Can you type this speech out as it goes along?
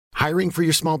Hiring for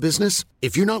your small business?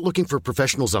 If you're not looking for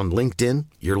professionals on LinkedIn,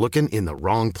 you're looking in the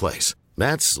wrong place.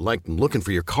 That's like looking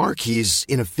for your car keys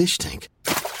in a fish tank.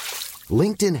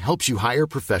 LinkedIn helps you hire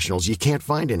professionals you can't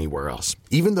find anywhere else,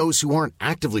 even those who aren't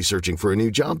actively searching for a new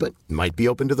job but might be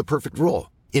open to the perfect role.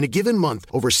 In a given month,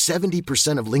 over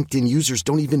 70% of LinkedIn users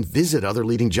don't even visit other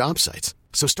leading job sites.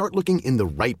 So start looking in the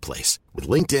right place. With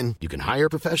LinkedIn, you can hire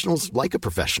professionals like a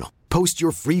professional. Post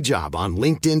your free job on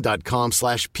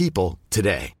linkedin.com/people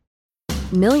today.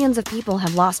 Millions of people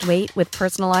have lost weight with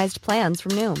personalized plans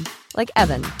from Noom. Like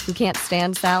Evan, who can't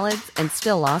stand salads and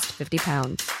still lost 50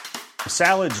 pounds.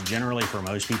 Salads generally for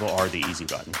most people are the easy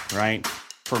button, right?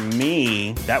 For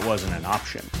me, that wasn't an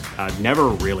option. I never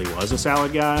really was a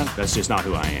salad guy. That's just not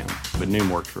who I am. But Noom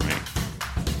worked for me.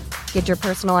 Get your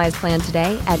personalized plan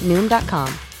today at Noom.com.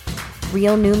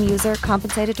 Real Noom user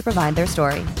compensated to provide their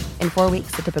story. In 4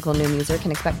 weeks, the typical Noom user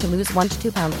can expect to lose 1 to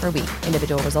 2 pounds per week.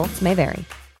 Individual results may vary.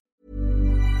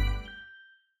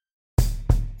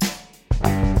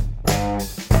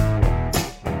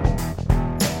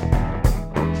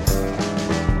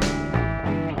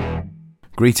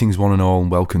 Greetings one and all, and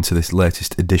welcome to this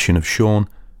latest edition of Shaun,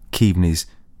 Keaveny's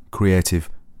creative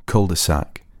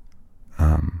Cul-de-Sac.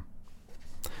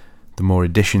 The more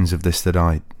editions of this that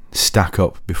I stack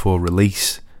up before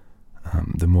release,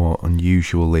 the more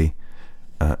unusually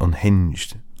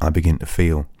unhinged I begin to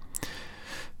feel.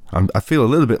 I feel a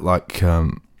little bit like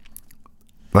a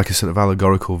sort of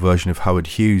allegorical version of Howard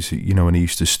Hughes, you know, when he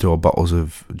used to store bottles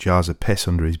of jars of piss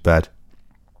under his bed.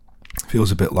 It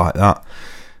feels a bit like that.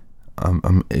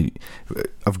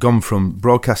 I've gone from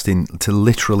broadcasting to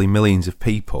literally millions of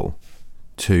people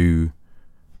to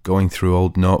going through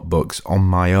old notebooks on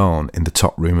my own in the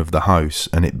top room of the house,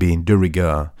 and it being de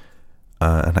rigueur,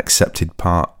 an accepted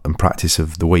part and practice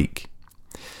of the week.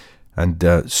 And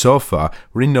so far,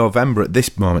 we're in November at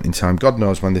this moment in time. God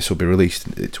knows when this will be released,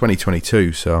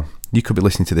 2022. So you could be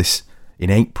listening to this in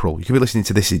April. You could be listening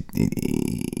to this,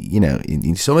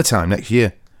 in summertime next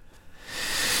year.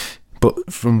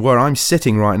 But from where I'm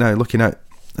sitting right now, looking out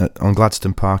on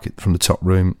Gladstone Park from the top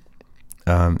room,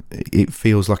 it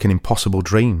feels like an impossible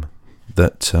dream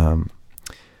that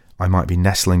I might be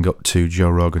nestling up to Joe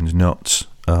Rogan's nuts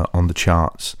on the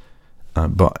charts.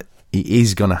 But it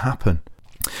is going to happen.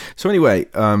 So anyway,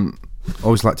 I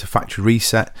always like to factory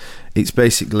reset. It's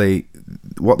basically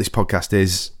what this podcast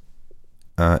is.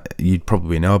 You'd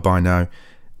probably know by now.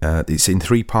 It's in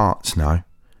 3 parts now.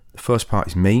 The first part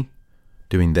is me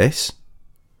doing this.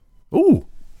 Ooh,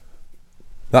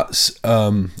 that's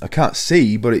I can't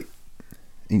see, but it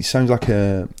sounds like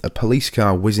a police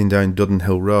car whizzing down Dudden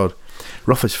Hill Road.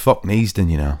 Rough as fuck Neasden,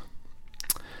 you know.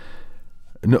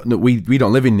 No, we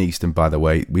don't live in Neasden, by the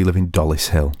way. We live in Dollis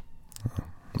Hill.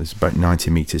 There's about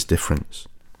 90 metres difference.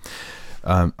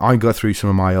 I go through some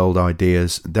of my old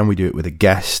ideas, then we do it with a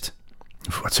guest.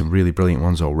 We've had some really brilliant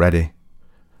ones already,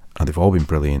 and they've all been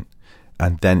brilliant.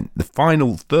 And then the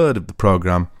final third of the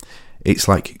programme, it's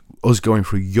like us going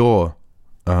through your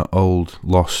old,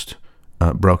 lost,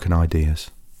 broken ideas.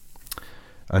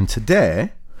 And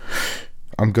today,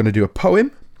 I'm going to do a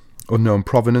poem, unknown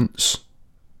provenance,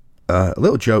 a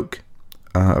little joke.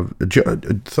 I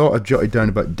thought I jotted down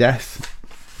about death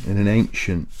in an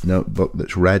ancient notebook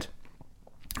that's red,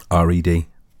 R-E-D.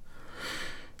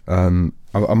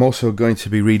 I'm also going to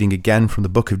be reading again from the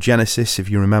book of Genesis, if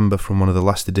you remember from one of the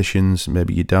last editions,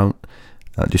 maybe you don't,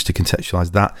 just to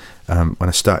contextualise that. When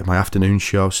I started my afternoon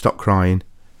show, Stop Crying,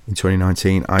 in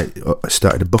 2019, I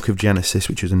started a book of Genesis,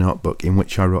 which was a notebook in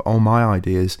which I wrote all my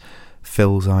ideas,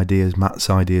 Phil's ideas, Matt's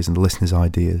ideas, and the listeners'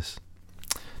 ideas.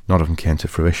 None of them came to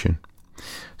fruition.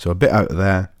 So a bit out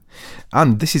there.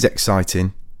 And this is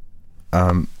exciting.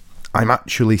 I'm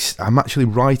actually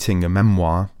writing a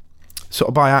memoir, sort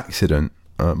of by accident.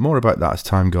 More about that as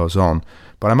time goes on,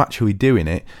 but I'm actually doing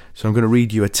it, so I'm going to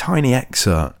read you a tiny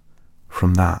excerpt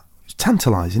from that. It's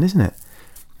tantalising, isn't it?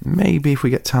 Maybe if we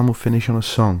get time we'll finish on a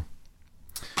song.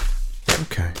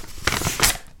 Okay.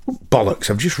 Oh,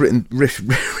 bollocks, I've just ripped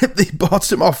the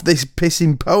bottom off this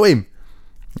pissing poem.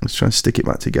 Let's try and stick it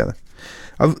back together.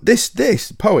 This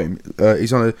poem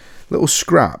is on a little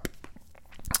scrap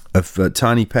of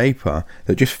tiny paper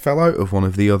that just fell out of one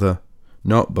of the other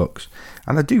notebooks,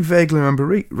 and I do vaguely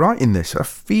remember writing this. I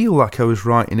feel like I was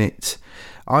writing it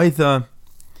either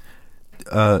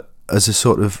as a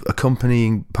sort of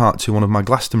accompanying part to one of my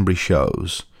Glastonbury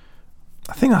shows.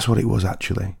 I think that's what it was,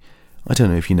 actually. I don't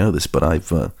know if you know this, but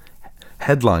I've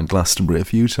headlined Glastonbury a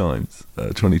few times,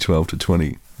 2012 to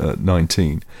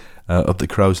 2019, up the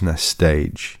Crow's Nest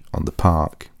stage on the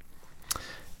park.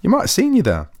 You might have seen you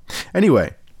there.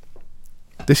 Anyway,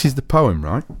 this is the poem,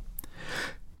 right?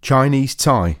 Chinese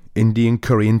Thai, Indian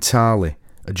curry and thali,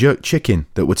 a jerk chicken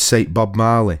that would sate Bob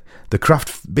Marley. The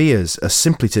craft beers are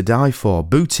simply to die for.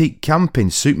 Boutique camping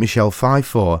suit Michelle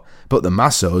Pfeiffer, but the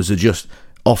massos are just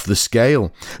off the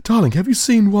scale. Darling, have you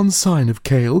seen one sign of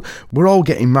kale? We're all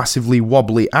getting massively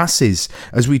wobbly asses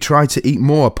as we try to eat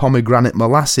more pomegranate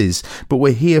molasses, but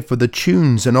we're here for the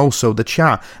tunes and also the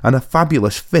chat and a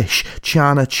fabulous fish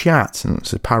chana chat. And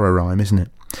it's a para-rhyme, isn't it?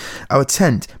 Our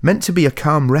tent, meant to be a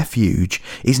calm refuge,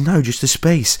 is now just a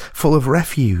space full of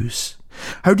refuse.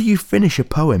 How do you finish a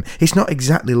poem? It's not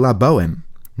exactly la boheme.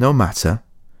 No matter,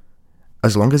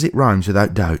 as long as it rhymes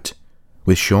without doubt,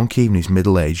 with Shaun Keaveny's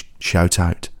middle-aged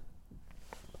shout-out.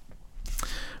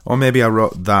 Or maybe I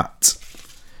wrote that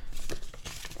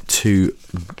to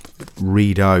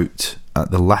read out at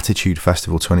the Latitude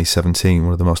Festival 2017,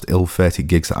 one of the most ill-fated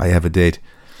gigs that I ever did.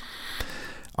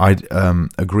 I'd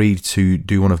agreed to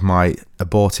do one of my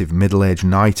abortive middle-aged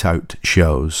night-out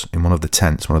shows in one of the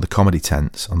tents, one of the comedy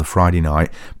tents, on the Friday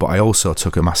night, but I also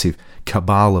took a massive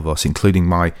cabal of us, including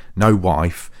my now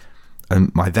wife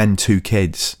and my then 2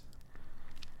 kids.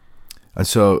 And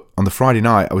so on the Friday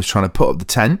night, I was trying to put up the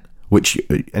tent, which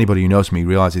anybody who knows me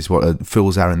realises what a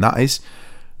fool's errand that is.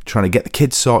 Trying to get the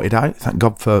kids sorted out. Thank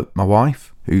God for my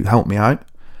wife, who helped me out.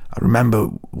 I remember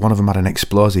one of them had an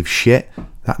explosive shit.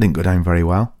 That didn't go down very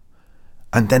well.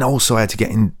 And then also I had to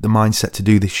get in the mindset to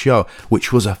do this show,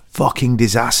 which was a fucking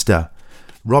disaster.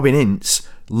 Robin Ince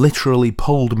literally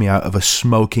pulled me out of a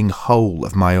smoking hole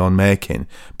of my own making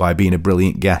by being a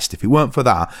brilliant guest. If it weren't for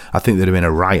that, I think there'd have been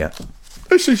a riot.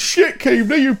 This is shit,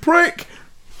 Keaveny, you prick!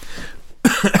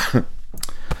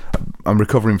 I'm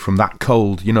recovering from that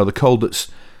cold. You know, the cold that's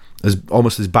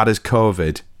almost as bad as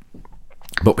COVID.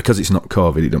 But because it's not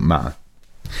COVID, it doesn't matter.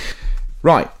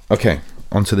 Right, okay,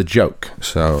 on to the joke.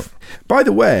 So, by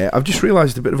the way, I've just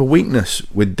realised a bit of a weakness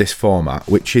with this format,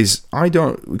 which is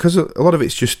because a lot of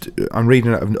it's just, I'm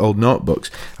reading out of old notebooks,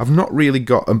 I've not really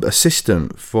got a system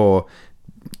for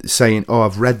saying, oh,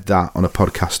 I've read that on a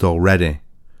podcast already.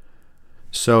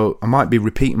 So I might be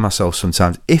repeating myself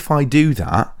sometimes. If I do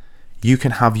that, you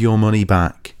can have your money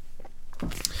back.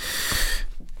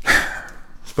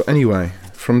 But anyway,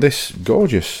 from this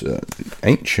gorgeous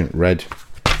ancient red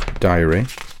diary,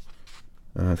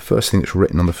 the first thing that's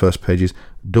written on the first page is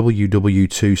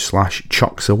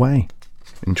WW2/chocks away.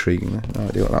 Intriguing. No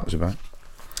idea what that was about.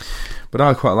 But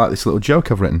I quite like this little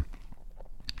joke I've written.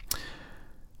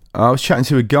 I was chatting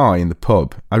to a guy in the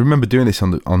pub. I remember doing this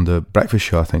on the breakfast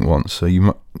show, I think, once. So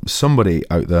somebody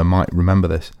out there might remember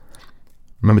this.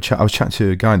 I was chatting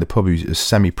to a guy in the pub who's a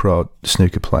semi-pro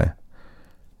snooker player,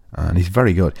 and he's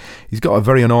very good. He's got a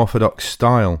very unorthodox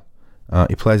style.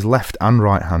 He plays left and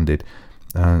right-handed,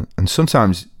 and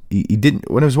sometimes he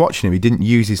didn't. When I was watching him, he didn't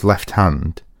use his left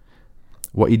hand.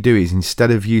 What he'd do is,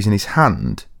 instead of using his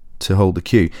hand to hold the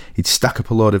cue, he'd stack up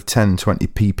a load of 10,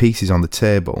 20p pieces on the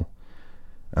table.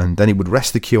 And then he would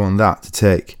rest the cue on that to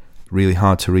take really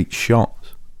hard to reach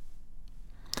shots.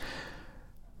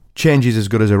 Change is as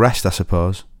good as a rest, I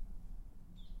suppose.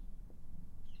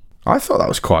 I thought that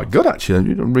was quite good,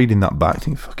 actually. Reading that back,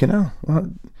 thinking, fucking hell. What?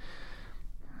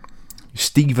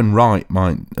 Stephen Wright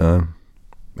might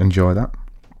enjoy that.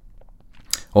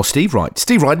 Or Steve Wright.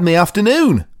 Steve Wright in the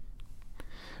afternoon.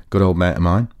 Good old mate of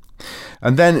mine.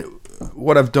 And then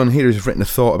what I've done here is I've written a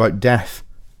thought about death.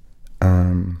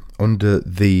 Under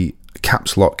the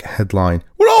caps lock headline,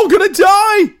 "We're all gonna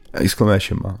die!"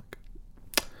 Exclamation mark.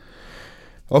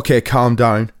 Okay, calm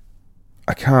down.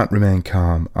 I can't remain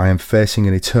calm. I am facing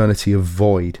an eternity of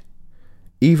void.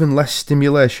 Even less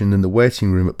stimulation than the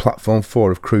waiting room at platform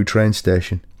 4 of Crewe train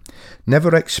station.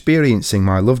 Never experiencing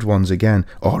my loved ones again,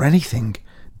 or anything.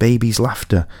 Baby's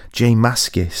laughter, J.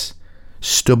 Maskis.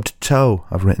 Stubbed toe,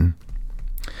 I've written.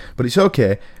 But it's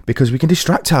okay, because we can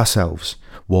distract ourselves.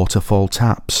 Waterfall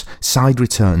taps, side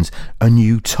returns, a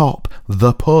new top,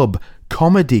 the pub,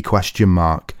 comedy ?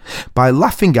 By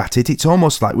laughing at it, it's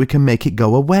almost like we can make it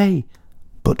go away.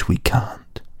 But we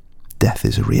can't. Death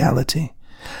is a reality.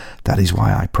 That is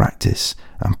why I practice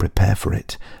and prepare for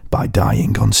it by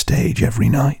dying on stage every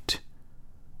night.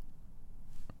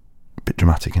 A bit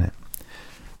dramatic, isn't it?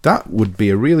 That would be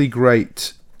a really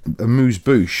great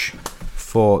amuse-bouche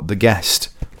for the guest,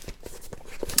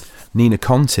 Nina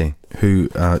Conti, who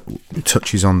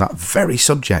touches on that very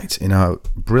subject in our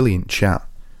brilliant chat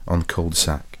on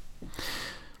Cul-de-Sac.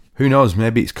 Who knows,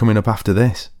 maybe it's coming up after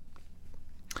this.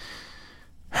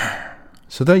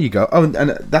 So there you go. Oh,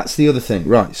 and that's the other thing.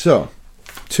 Right, so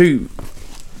 2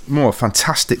 more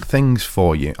fantastic things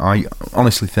for you. I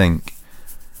honestly think,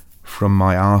 from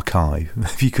my archive,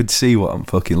 if you could see what I'm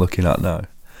fucking looking at now.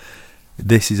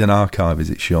 This is an archive, is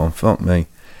it, Shaun? Fuck me.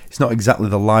 It's not exactly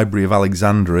the Library of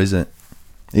Alexandria, is it?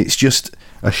 It's just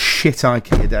a shit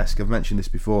IKEA desk. I've mentioned this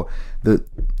before. The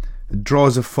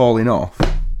drawers are falling off,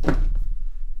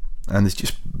 and there's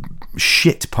just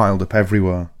shit piled up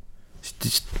everywhere.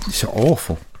 It's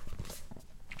awful.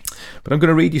 But I'm going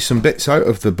to read you some bits out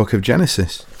of the Book of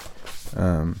Genesis.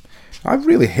 I've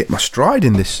really hit my stride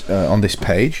in this on this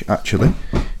page, actually,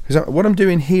 because what I'm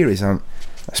doing here is I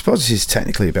suppose this is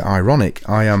technically a bit ironic.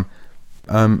 I am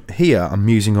here. I'm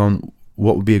musing on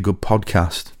what would be a good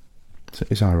podcast. So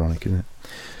it's ironic, isn't it?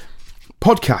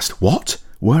 Podcast. What?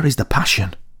 Where is the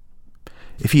passion?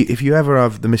 If you ever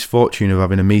have the misfortune of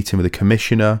having a meeting with a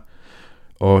commissioner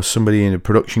or somebody in a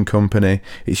production company,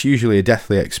 it's usually a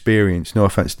deathly experience. No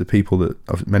offence to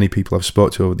many people I've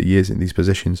spoke to over the years in these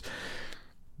positions,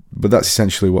 but that's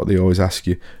essentially what they always ask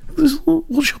you.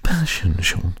 What's your passion,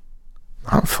 Shaun?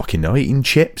 I don't fucking know. Eating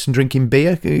chips and drinking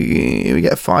beer. We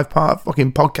get a 5-part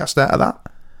fucking podcast out of that.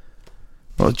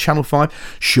 Well, Channel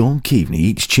 5. Shaun Keaveny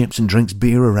eats chips and drinks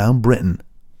beer around Britain.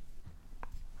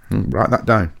 Write that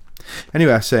down.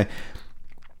 Anyway, I say,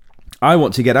 I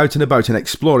want to get out and about and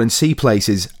explore and see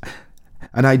places,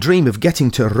 and I dream of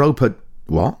getting to rope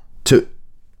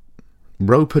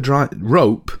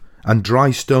and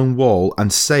dry stone wall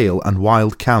and sail and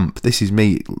wild camp. This is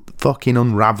me fucking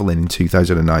unravelling in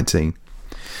 2019.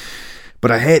 But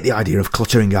I hate the idea of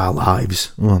cluttering our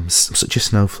lives. Oh, I'm such a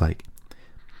snowflake.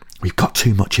 We've got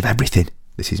too much of everything.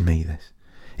 This is me, this.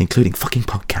 Including fucking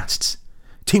podcasts.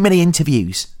 Too many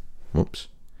interviews. Whoops.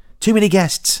 Too many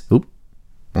guests. Oop.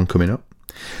 One coming up.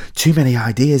 Too many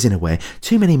ideas in a way.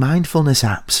 Too many mindfulness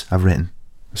apps I've written.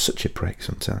 I'm such a prick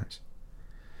sometimes.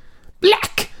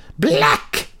 Black!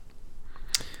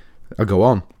 I go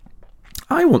on.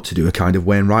 I want to do a kind of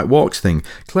Wainwright Walks thing.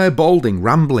 Claire Balding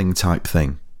rambling type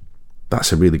thing.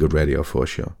 That's a really good Radio 4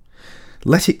 show.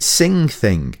 Let It Sing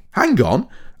thing. Hang on.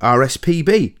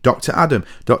 RSPB, Dr. Adam.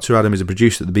 Dr. Adam is a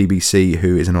producer at the BBC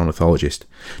who is an ornithologist.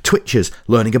 Twitchers,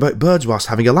 learning about birds whilst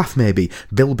having a laugh maybe.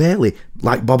 Bill Bailey,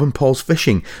 like Bob and Paul's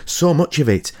fishing. So much of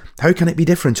it. How can it be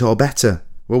different or better?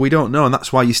 Well, we don't know, and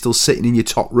that's why you're still sitting in your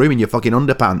top room in your fucking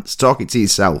underpants, talking to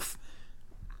yourself.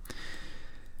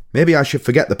 Maybe I should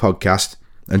forget the podcast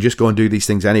and just go and do these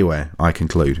things anyway, I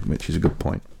conclude, which is a good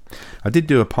point. I did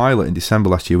do a pilot in December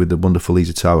last year with the wonderful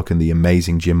Lisa Tarwick and the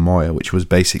amazing Jim Moyer, which was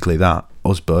basically that,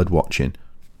 us bird watching.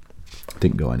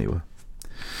 Didn't go anywhere.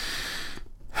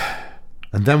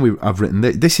 And then I've written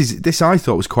this. I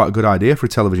thought was quite a good idea for a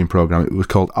television program. It was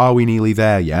called Are We Nearly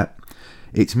There Yet?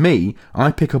 It's me.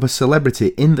 I pick up a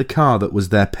celebrity in the car that was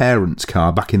their parents'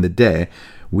 car back in the day.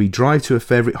 We drive to a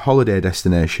favourite holiday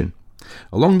destination.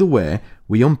 Along the way,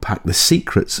 we unpack the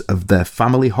secrets of their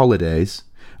family holidays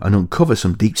and uncover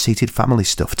some deep-seated family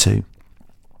stuff too.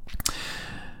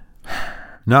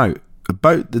 Now,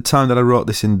 about the time that I wrote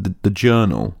this in the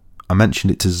journal, I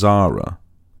mentioned it to Zara,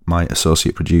 my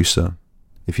associate producer.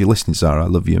 If you're listening, Zara, I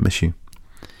love you, I miss you.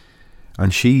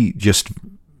 And she just,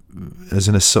 as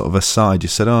in a sort of aside,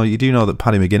 just said, oh, you do know that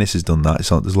Paddy McGuinness has done that?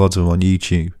 There's loads of them on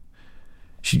YouTube.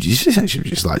 She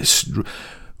just like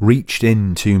reached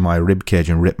into my ribcage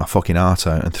and ripped my fucking heart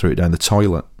out and threw it down the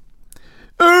toilet.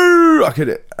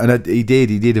 He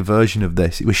did a version of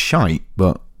this. It was shite,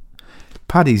 but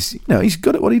Paddy's, he's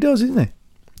good at what he does, isn't he?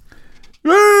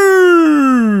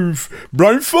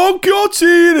 Brown folk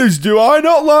Cortinas, do I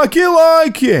not like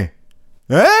you?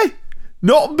 Eh?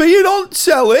 Not being on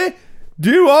telly,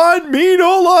 do I me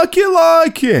not like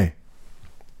you?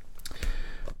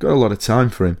 Got a lot of time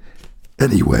for him.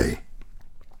 Anyway,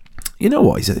 you know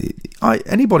what?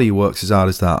 Anybody who works as hard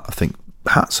as that, I think,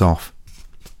 hats off.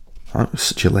 I'm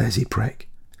such a lazy prick.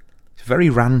 It's very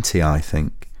ranty, I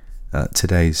think, that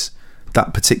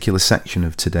particular section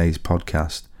of today's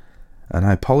podcast, and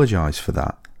I apologise for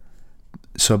that.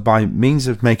 So by means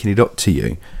of making it up to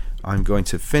you, I'm going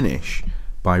to finish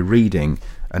by reading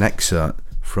an excerpt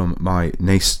from my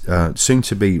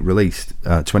soon-to-be released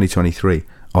 2023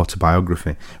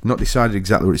 autobiography. I've not decided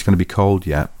exactly what it's going to be called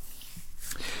yet.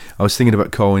 I was thinking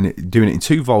about doing it in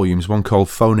 2 volumes, one called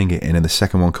Phoning It In and the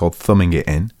second one called Thumbing It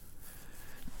In.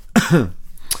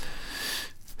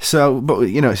 So, but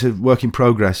it's a work in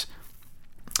progress,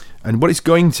 and what it's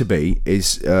going to be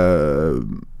is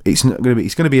it's going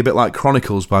to be a bit like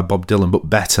Chronicles by Bob Dylan, but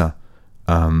better,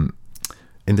 in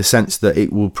the sense that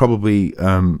it will probably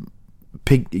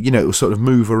it will sort of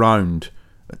move around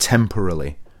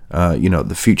temporally,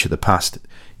 the future, the past,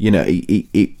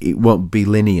 it won't be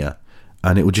linear,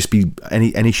 and it will just be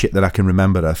any shit that I can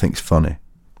remember that I think's funny.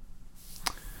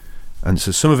 And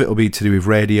so some of it will be to do with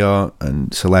radio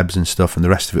and celebs and stuff, and the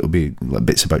rest of it will be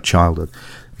bits about childhood.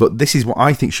 But this is what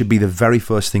I think should be the very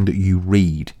first thing that you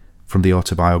read from the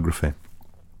autobiography.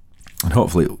 And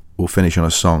hopefully we'll finish on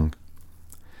a song.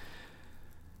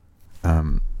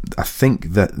 I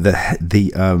think that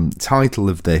the title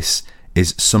of this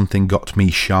is Something Got Me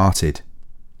Sharted.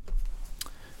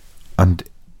 And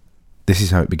this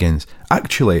is how it begins.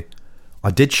 Actually,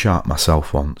 I did shart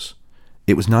myself once.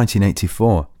 It was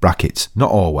 1984, brackets,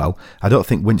 not Orwell. I don't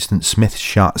think Winston Smith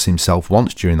sharts himself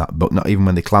once during that book, not even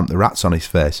when they clamped the rats on his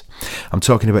face. I'm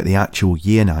talking about the actual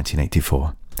year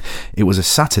 1984. It was a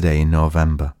Saturday in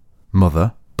November.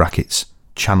 Mother, brackets,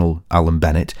 Channel Alan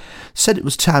Bennett, said it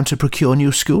was time to procure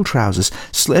new school trousers.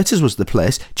 Slater's was the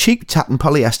place. Cheap tat and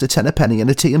polyester, 10 a penny, and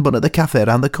a tea and bun at the cafe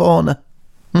round the corner.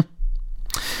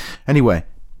 Anyway,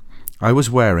 I was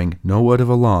wearing, no word of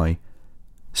a lie,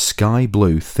 sky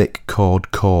blue thick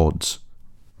cord cords.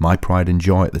 My pride and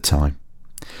joy at the time.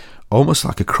 Almost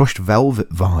like a crushed velvet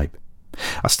vibe.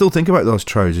 I still think about those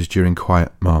trousers during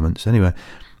quiet moments. Anyway,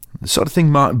 the sort of thing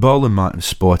Martin Bolan might have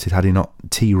sported had he not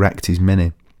T-wrecked his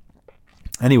Mini.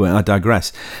 Anyway, I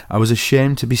digress. I was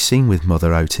ashamed to be seen with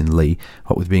Mother out in Lee,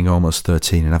 what with being almost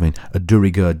 13 and having a de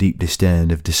rigueur deep disdain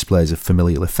of displays of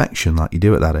familial affection like you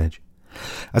do at that age.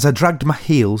 As I dragged my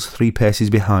heels 3 paces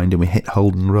behind and we hit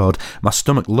Holden Road, my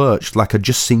stomach lurched like I'd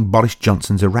just seen Boris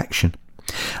Johnson's erection.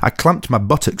 I clamped my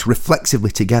buttocks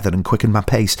reflexively together and quickened my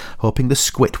pace, hoping the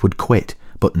squit would quit.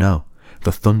 But no,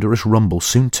 the thunderous rumble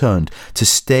soon turned, to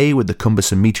stay with the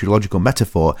cumbersome meteorological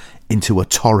metaphor, into a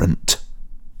torrent.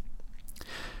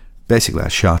 Basically, I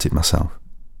sharted myself.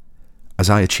 As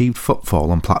I achieved footfall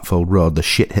on Platfold Road, the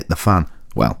shit hit the fan.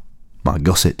 Well, my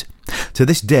gusset. To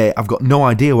this day, I've got no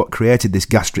idea what created this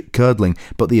gastric curdling,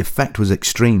 but the effect was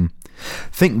extreme.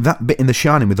 Think that bit in The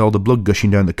Shining with all the blood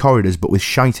gushing down the corridors, but with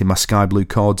shite in my sky blue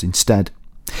cords instead.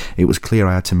 It was clear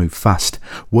I had to move fast.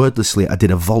 Wordlessly, I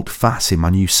did a volte-face in my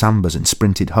new sambas and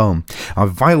sprinted home. I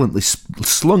violently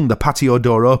slung the patio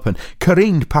door open,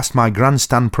 careened past my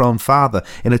grandstand-prone father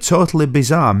in a totally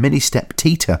bizarre mini-step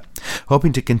teeter,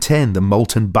 hoping to contain the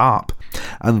molten barp,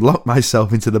 and locked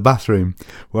myself into the bathroom,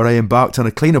 where I embarked on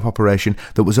a clean-up operation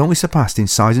that was only surpassed in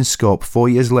size and scope 4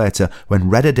 years later when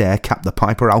Red Adair capped the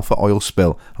Piper Alpha oil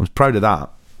spill. I was proud of that.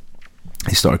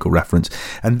 Historical reference.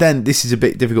 And then, this is a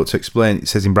bit difficult to explain, it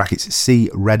says in brackets, see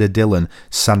Redder Dillon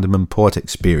Sandeman Port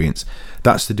experience.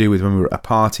 That's to do with when we were at a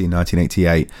party in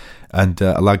 1988 and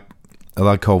a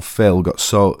lad called Phil got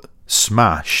so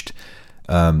smashed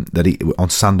that he, on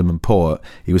Sandeman Port,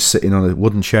 he was sitting on a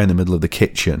wooden chair in the middle of the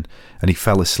kitchen and he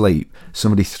fell asleep.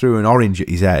 Somebody threw an orange at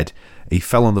his head. He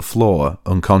fell on the floor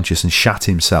unconscious and shat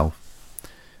himself.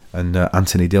 And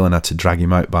Anthony Dillon had to drag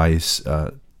him out by his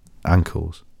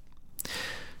ankles.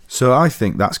 So I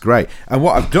think that's great. And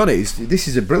what I've done is, this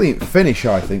is a brilliant finish,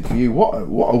 I think, for you. What I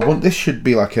want, this should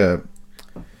be like a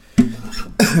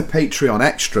Patreon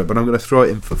extra, but I'm going to throw it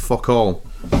in for fuck all.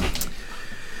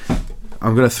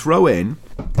 I'm going to throw in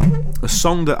a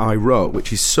song that I wrote,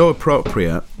 which is so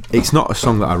appropriate. It's not a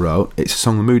song that I wrote, it's a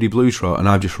song the Moody Blues wrote, and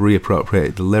I've just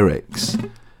reappropriated the lyrics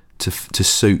to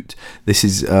suit. This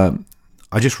is...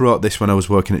 I just wrote this when I was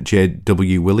working at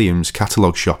J.W. Williams'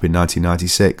 catalogue shop in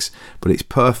 1996, but it's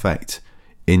perfect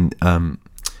in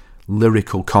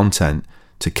lyrical content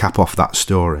to cap off that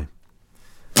story.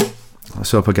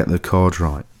 Let's hope I get the chords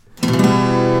right.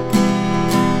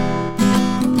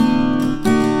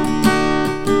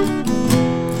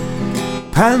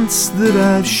 Pants that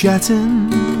I've shat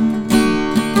in,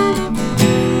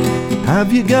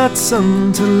 have you got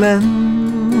some to lend?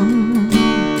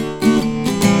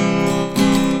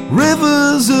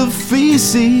 Rivers of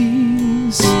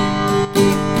feces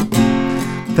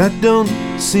that don't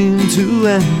seem to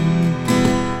end.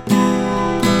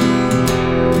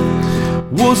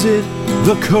 Was it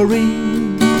the curry?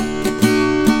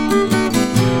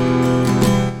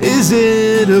 Is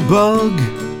it a bug?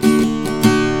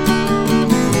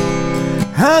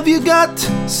 Have you got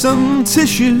some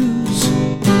tissues?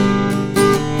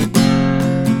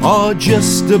 Or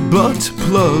just a butt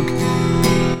plug?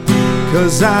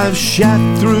 'Cause I've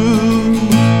shat through.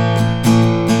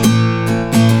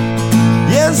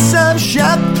 Yes, I've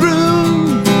shat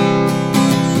through.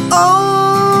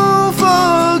 Oh,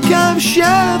 fuck, I've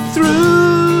shat through.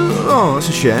 Oh, that's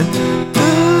a shame.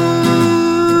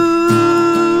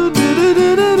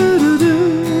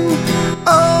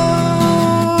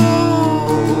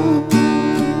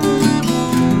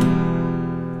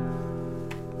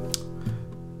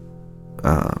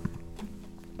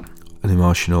 An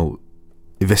emotional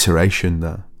evisceration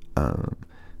there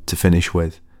to finish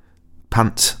with.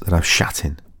 Pants that I've shat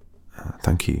in.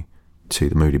 Thank you to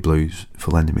the Moody Blues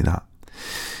for lending me that.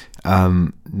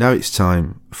 Now it's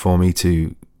time for me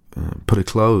to put a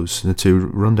close, to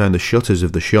run down the shutters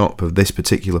of the shop of this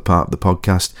particular part of the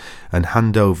podcast and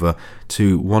hand over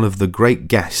to one of the great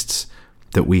guests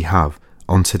that we have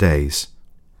on today's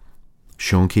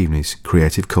Shaun Keaveny's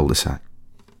Creative Cul-de-Sac.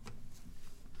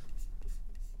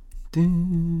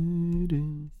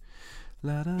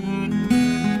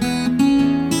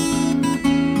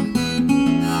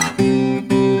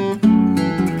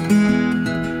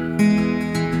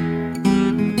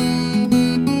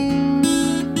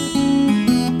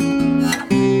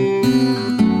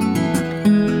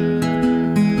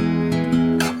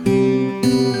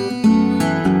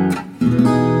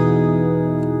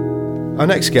 Our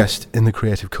next guest in the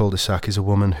Creative Cul-de-Sac is a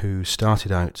woman who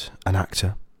started out an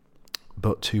actor,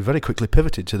 but who very quickly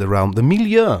pivoted to the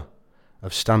milieu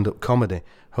of stand-up comedy.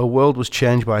 Her world was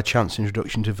changed by a chance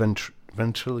introduction to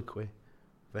ventriloquism,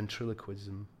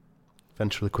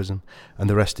 and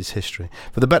the rest is history.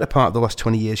 For the better part of the last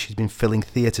 20 years, she's been filling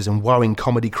theatres and wowing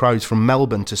comedy crowds from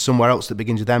Melbourne to somewhere else that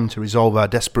begins with M to resolve our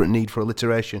desperate need for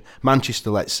alliteration. Manchester,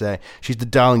 let's say. She's the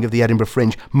darling of the Edinburgh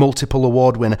Fringe, multiple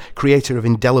award winner, creator of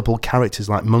indelible characters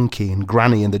like Monkey and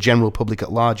Granny and the general public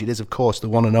at large. It is, of course, the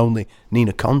one and only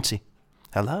Nina Conti.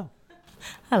 Hello.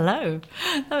 Hello.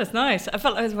 That was nice. I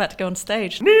felt like I was about to go on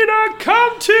stage. Nina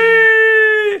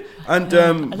Conti! And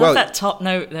I love that top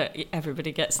note that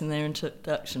everybody gets in their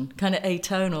introduction. Kind of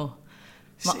atonal.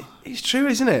 It's true,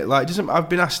 isn't it? Like, I've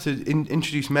been asked to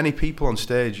introduce many people on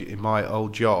stage in my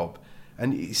old job,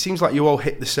 and it seems like you all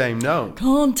hit the same note.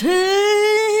 Conti!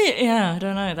 Yeah, I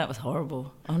don't know. That was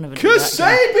horrible. I'll never do that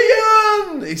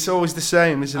Kasabian! It's always the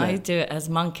same, isn't it? I do it as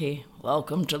Monkey.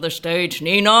 Welcome to the stage,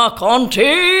 Nina Conti!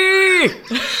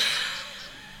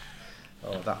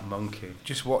 Oh, that Monkey.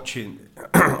 Just watching,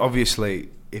 obviously,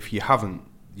 if you haven't,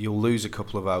 you'll lose a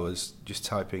couple of hours just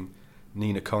typing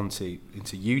Nina Conti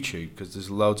into YouTube, because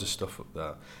there's loads of stuff up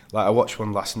there. Like, I watched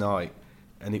one last night,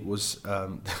 and it was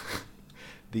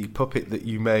the puppet that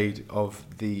you made of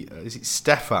the, is it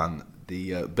Stefan,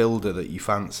 the builder that you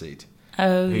fancied?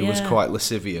 Oh, who was quite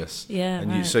lascivious. Yeah,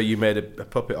 and right. so you made a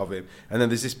puppet of him. And then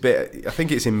there's this bit, I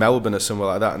think it's in Melbourne or somewhere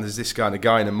like that, and there's this kind of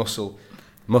guy in a muscle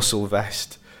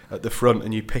vest at the front,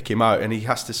 and you pick him out, and he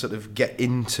has to sort of get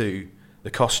into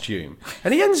the costume.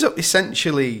 And he ends up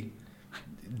essentially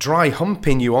dry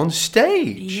humping you on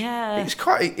stage. Yeah. It's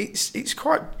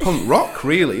quite punk rock,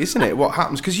 really, isn't it, what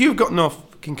happens? Because you've got no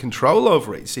fucking control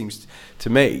over it seems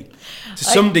to me, to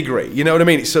some degree. You know what I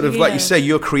mean? It's sort of like you say,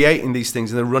 you're creating these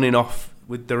things and they're running off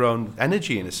with their own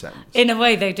energy, in a sense. In a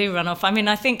way, they do run off. I mean,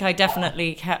 I think I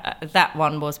definitely... that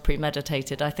one was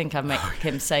premeditated. I think I make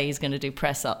him say he's going to do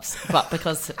press-ups, but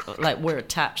because like we're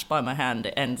attached by my hand,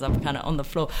 it ends up kind of on the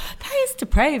floor. That is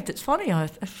depraved. It's funny. I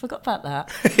forgot about that.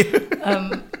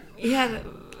 Yeah.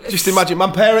 Just imagine,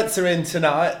 my parents are in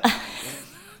tonight.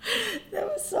 There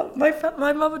was some...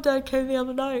 My mum and dad came the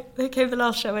other night. They came the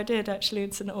last show I did, actually,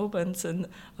 in St Albans, and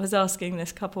I was asking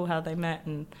this couple how they met,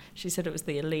 and she said it was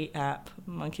the Elite app.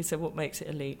 Monkey said, what makes it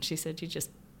elite? She said, you just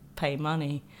pay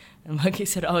money. And Monkey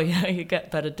said, oh, yeah, you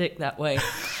get better dick that way.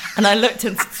 And I looked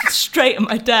straight at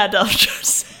my dad after I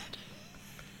said...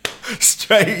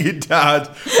 Straight at your dad?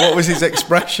 What was his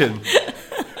expression?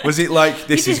 Was it like,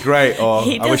 this is great, or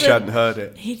I wish I hadn't heard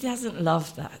it? He doesn't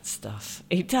love that stuff.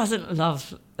 He doesn't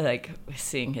love, like,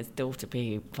 seeing his daughter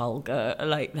be vulgar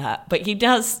like that. But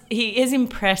he is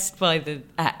impressed by the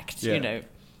act, you know.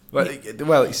 Well, it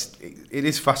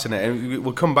is fascinating.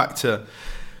 We'll come back to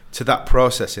that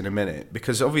process in a minute,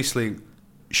 because obviously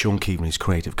Shaun Keaveny's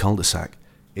Creative Cul-de-Sac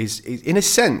is, in a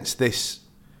sense, this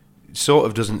sort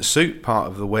of doesn't suit part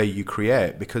of the way you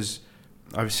create, because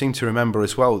I seem to remember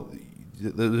as well,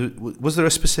 was there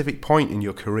a specific point in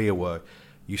your career where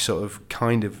you sort of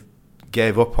kind of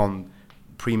gave up on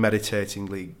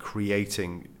premeditatingly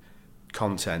creating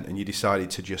content and you decided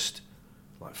to just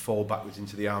like fall backwards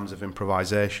into the arms of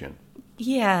improvisation?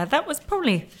 Yeah, that was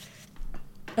probably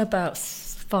about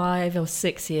 5 or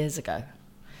 6 years ago.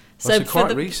 So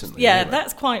quite recently. Yeah, anyway.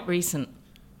 That's quite recent.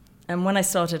 And when I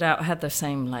started out, I had the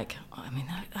same, like, I mean,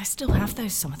 I still have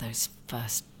some of those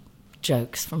first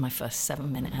jokes from my first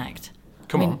 7-minute act.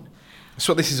 Come on. That's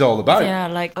what this is all about. Yeah,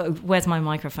 like, oh, where's my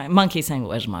microphone? Monkey saying,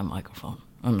 where's my microphone?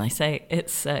 And they say,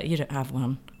 it's, you don't have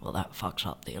one. Well, that fucks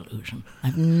up the illusion.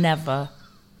 I've never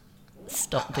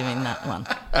stopped doing that one.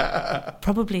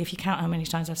 Probably, if you count how many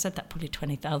times I've said that, probably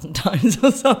 20,000 times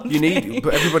or something.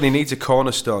 But everybody needs a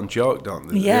cornerstone joke, don't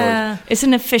they? Yeah, it's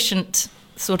an efficient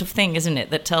sort of thing, isn't it,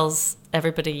 that tells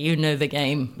everybody you know the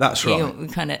game. That's right. You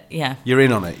kind of, yeah. You're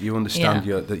in on it. You understand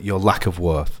your lack of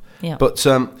worth. Yeah. But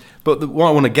what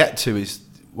I want to get to is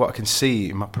what I can see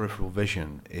in my peripheral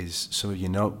vision is some of your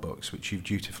notebooks which you've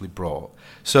dutifully brought.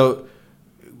 So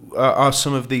are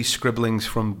some of these scribblings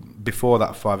from before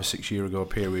that 5 or 6 year ago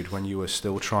period when you were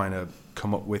still trying to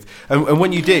come up with, and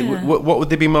when you did, what would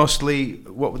they be mostly?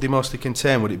 What would they mostly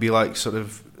contain? Would it be like sort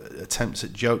of attempts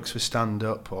at jokes for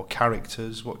stand-up or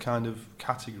characters? What kind of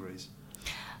categories?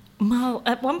 Well,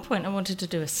 at one point I wanted to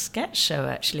do a sketch show,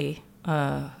 actually.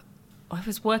 I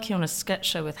was working on a sketch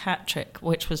show with Hat Trick,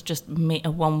 which was just me,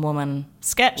 a one-woman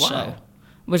sketch show,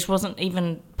 which wasn't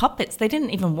even puppets. They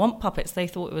didn't even want puppets. They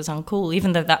thought it was uncool,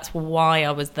 even though that's why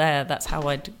I was there. That's how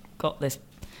I'd got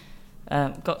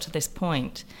to this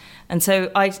point. And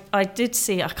so I did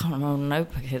see, I can't remember no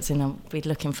puppets, and I'll be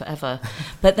looking forever.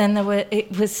 But then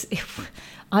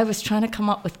I was trying to come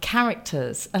up with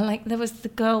characters, and like there was the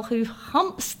girl who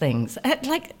humps things.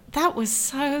 Like that was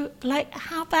so, like,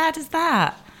 how bad is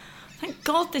that? Thank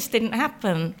God this didn't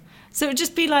happen. So it would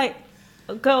just be like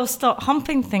girls start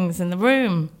humping things in the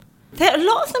room. A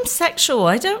lot of them sexual.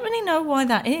 I don't really know why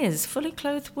that is. Fully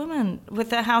clothed women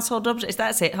with their household objects.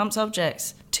 That's it, humps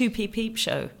objects. 2p peep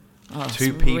show. Oh,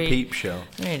 2p peep show.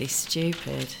 Really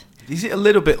stupid. Is it a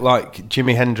little bit like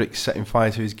Jimi Hendrix setting fire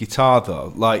to his guitar,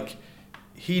 though? Like,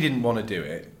 he didn't want to do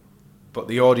it, but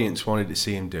the audience wanted to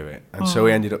see him do it. And so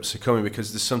he ended up succumbing,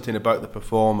 because there's something about the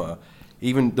performer,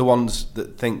 even the ones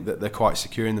that think that they're quite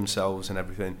secure in themselves and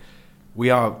everything, we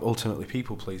are ultimately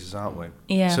people pleasers, aren't we?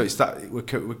 Yeah. So it's that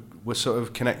we're sort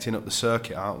of connecting up the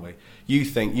circuit, aren't we?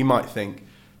 You might think,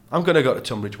 I'm going to go to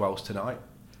Tunbridge Wells tonight,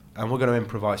 and we're going to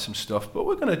improvise some stuff, but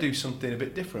we're going to do something a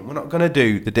bit different. We're not going to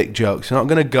do the dick jokes. We're not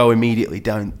going to go immediately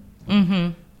down.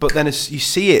 Mm-hmm. But then as you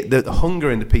see it, the hunger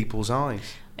in the people's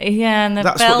eyes. Yeah, and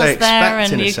that's bell's what they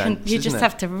expect, there, and you just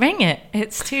have to ring it.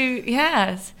 It's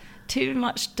too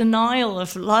much denial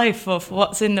of life, of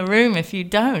what's in the room if you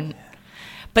don't.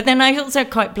 But then I also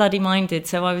quite bloody-minded,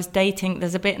 so I was dating.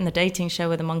 There's a bit in the dating show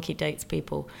where the monkey dates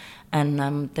people,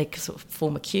 and they sort of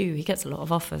form a queue. He gets a lot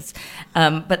of offers.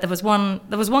 But there was one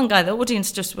guy, the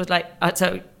audience just was like,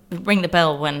 so ring the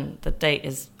bell when the date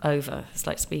is over. It's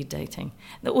like speed dating.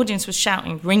 The audience was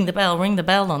shouting, ring the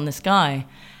bell on this guy.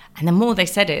 And the more they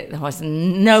said it, there was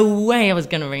no way I was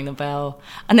going to ring the bell.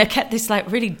 And they kept this like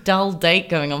really dull date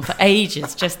going on for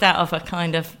ages, just out of a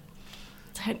kind of,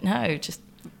 I don't know, just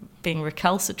being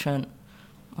recalcitrant.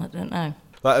 I don't know.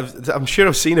 Like, I'm sure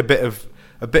I've seen a bit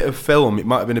of film. It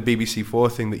might have been a BBC 4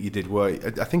 thing that you did, where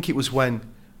I think it was when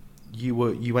you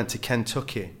went to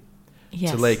Kentucky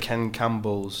to lay Ken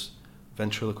Campbell's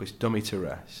ventriloquist dummy to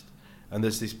rest. And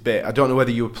there's this bit, I don't know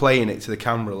whether you were playing it to the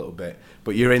camera a little bit,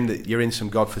 but you're in some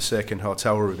godforsaken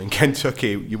hotel room in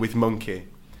Kentucky, you're with Monkey,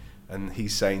 and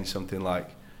he's saying something like,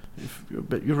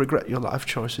 "But you regret your life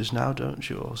choices now, don't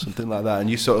you?" or something like that. And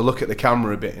you sort of look at the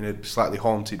camera a bit in a slightly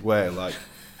haunted way, like,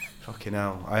 fucking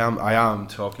hell, I am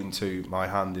talking to my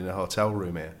hand in a hotel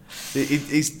room here.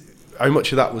 How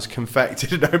much of that was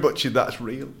confected and how much of that's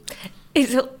real?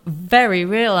 It's very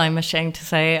real, I'm ashamed to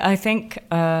say. I think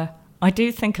I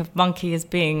do think of Monkey as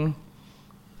being,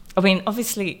 I mean,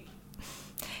 obviously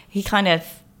he kind of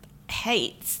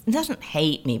doesn't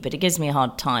hate me, but it gives me a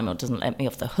hard time or doesn't let me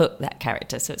off the hook, that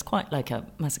character. So it's quite like a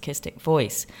masochistic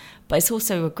voice. But it's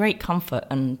also a great comfort.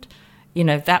 And, you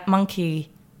know, that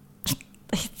Monkey,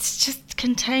 it just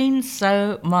contains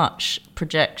so much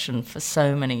projection for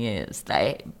so many years that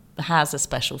it has a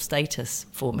special status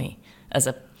for me as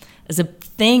a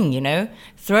thing, you know.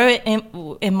 Throw it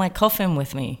in my coffin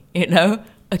with me, you know.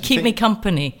 Keep me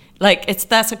company. Like,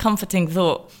 that's a comforting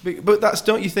thought. But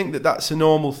don't you think that that's a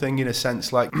normal thing in a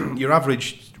sense? Like, your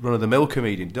average run-of-the-mill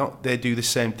comedian, don't they do the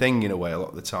same thing in a way a lot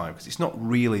of the time? Because it's not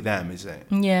really them, is it?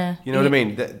 Yeah. You know what I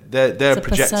mean? They're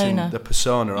projecting the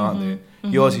persona, aren't they? Mm-hmm.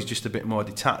 Yours is just a bit more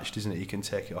detached, isn't it? You can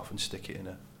take it off and stick it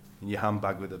in your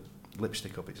handbag with a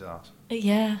lipstick up its arse.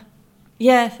 Yeah.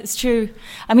 Yeah, it's true.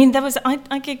 I mean,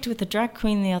 I gigged with a drag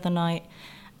queen the other night.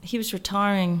 He was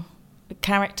retiring a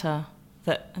character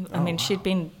that, she'd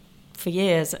been for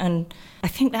years, and I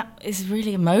think that is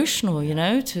really emotional, you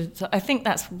know. I think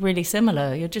that's really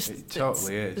similar. You're just, it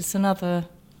totally is. It's another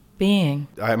being.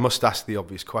 I must ask the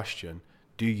obvious question: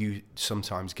 do you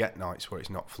sometimes get nights where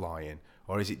it's not flying,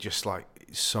 or is it just like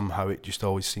somehow it just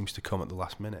always seems to come at the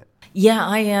last minute?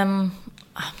 Yeah,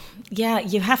 yeah,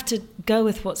 you have to go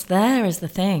with what's there is the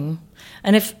thing.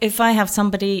 And if I have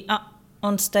somebody up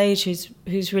on stage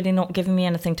who's really not giving me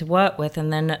anything to work with,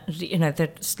 and then, you know, they're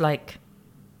just like,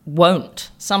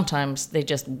 sometimes they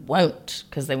just won't,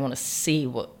 because they want to see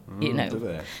what, you know. Do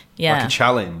they? Yeah. Like a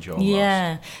challenge almost.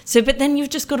 Yeah. So, but then you've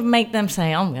just got to make them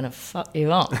say, I'm going to fuck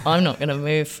you up. I'm not going to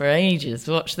move for ages.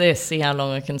 Watch this. See how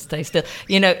long I can stay still.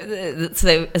 You know,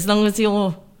 so as long as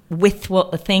you're with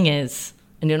what the thing is,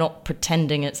 and you're not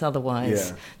pretending it's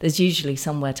otherwise. Yeah. There's usually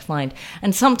somewhere to find.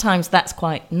 And sometimes that's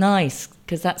quite nice,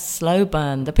 because that's slow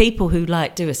burn. The people who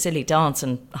like do a silly dance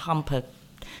and hump a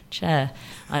chair,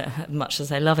 much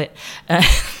as I love it, no,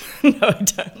 I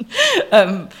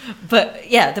don't. But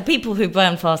yeah, the people who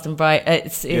burn fast and bright,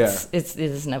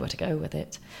 there's nowhere to go with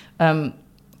it.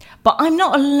 But I'm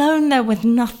not alone there with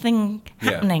nothing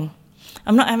happening.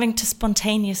 I'm not having to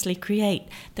spontaneously create.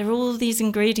 There are all these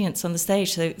ingredients on the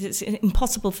stage, so it's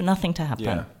impossible for nothing to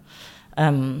happen.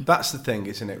 Yeah. That's the thing,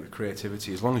 isn't it, with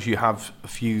creativity? As long as you have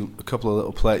a couple of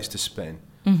little plates to spin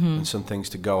and some things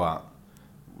to go at.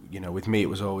 You know, with me, it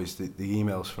was always the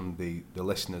emails from the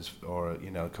listeners, or,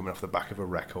 you know, coming off the back of a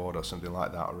record or something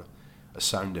like that, or a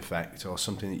sound effect or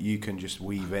something that you can just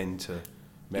weave in to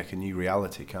make a new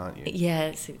reality, can't you?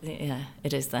 Yeah,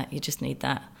 it is that. You just need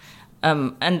that.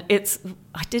 And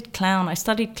I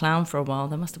studied clown for a while.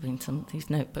 There must have been some of these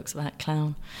notebooks about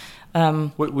clown.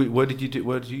 Where did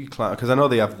you clown? Because I know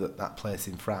they have that place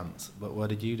in France, but where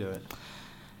did you do it?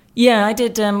 Yeah, I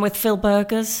did with Phil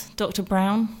Burgers, Dr.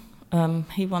 Brown.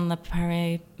 He won the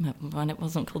Perrier when it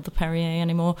wasn't called the Perrier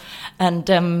anymore,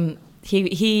 and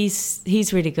he's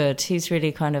really good. He's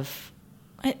really kind of,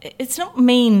 it's not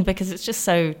mean, because it's just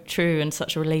so true and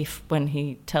such a relief when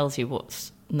he tells you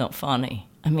what's not funny.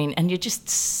 I mean, and you're just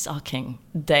sucking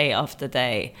day after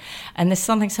day, and there's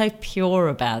something so pure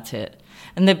about it.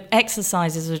 And the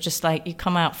exercises are just like, you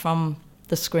come out from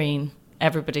the screen.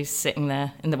 Everybody's sitting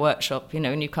there in the workshop, you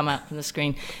know, and you come out from the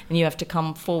screen and you have to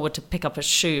come forward to pick up a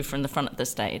shoe from the front of the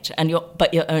stage.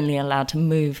 But you're only allowed to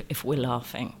move if we're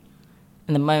laughing.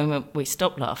 And the moment we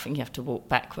stop laughing, you have to walk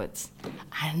backwards.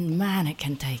 And man, it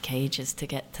can take ages to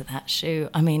get to that shoe.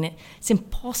 I mean, it's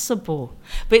impossible.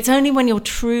 But it's only when you're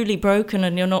truly broken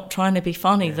and you're not trying to be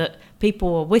funny that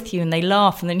people are with you and they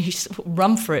laugh, and then you sort of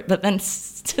run for it, but then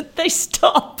they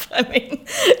stop. I mean,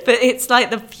 but it's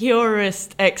like the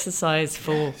purest exercise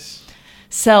for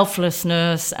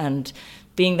selflessness and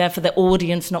being there for the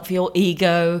audience, not for your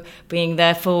ego, being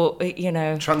there for, you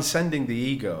know. Transcending the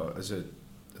ego as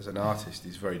an artist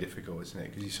is very difficult, isn't it?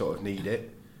 Because you sort of need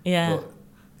it. Yeah. But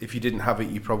if you didn't have it,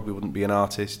 you probably wouldn't be an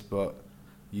artist. But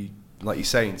you, like you're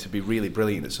saying, to be really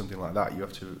brilliant at something like that, you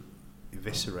have to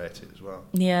eviscerate it as well.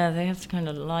 Yeah, they have to kind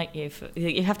of like you.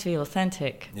 You have to be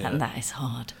authentic, and that is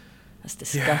hard. That's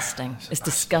disgusting. Yeah, it's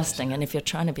disgusting. And if you're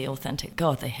trying to be authentic,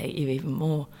 God, they hate you even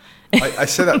more. I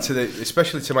say that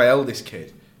especially to my eldest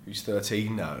kid, who's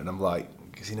 13 now, and I'm like,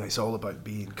 because, you know, it's all about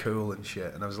being cool and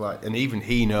shit. And I was like, and even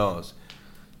he knows,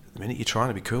 the minute you're trying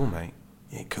to be cool, mate,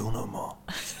 you ain't cool no more.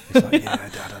 It's like, yeah,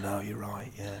 Dad, I know, you're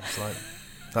right. Yeah, it's like,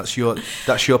 that's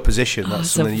your position.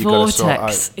 That's something you've got to sort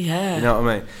out. Yeah. You know what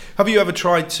I mean? Have you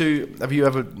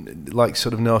ever like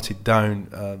sort of noted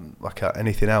down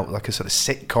anything else, like a sort of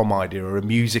sitcom idea or a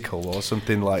musical or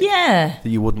something like that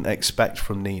you wouldn't expect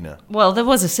from Nina? Well, there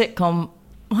was a sitcom.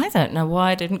 I don't know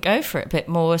why I didn't go for it a bit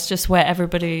more. It's just where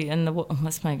everybody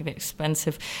let's make it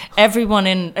expensive. Everyone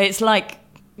it's like,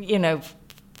 you know,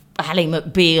 Ally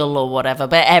McBeal or whatever,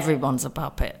 but everyone's a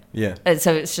puppet. Yeah. And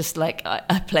so it's just like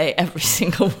I play every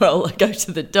single role. I go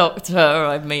to the doctor,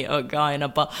 I meet a guy in a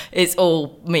bar. It's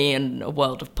all me in a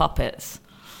world of puppets.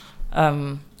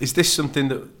 Is this something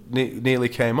that nearly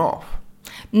came off?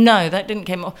 No, that didn't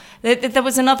come off. There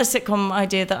was another sitcom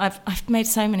idea that I've made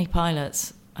so many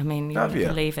pilots. I mean, you wouldn't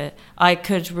believe it. I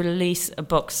could release a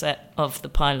box set of the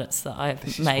pilots that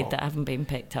I've made that haven't been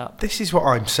picked up. This is what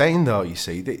I'm saying, though, you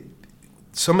see.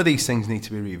 Some of these things need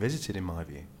to be revisited, in my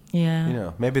view. Yeah. You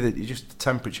know, maybe the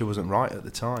temperature wasn't right at the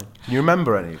time. Can you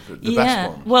remember any of the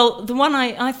best ones? Well, the one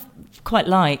I quite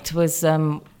liked was,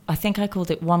 I think I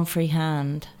called it One Free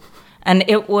Hand. And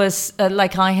it was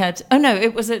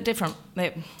it was a different...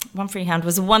 One Free Hand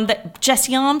was the one that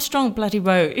Jesse Armstrong bloody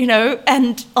wrote, you know,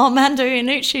 and Armando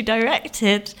Iannucci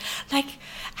directed. Like,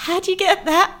 how do you get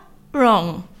that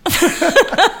wrong?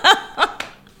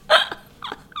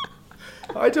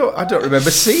 I don't remember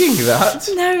seeing that.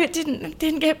 No, it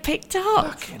didn't get picked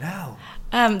up. Fucking hell.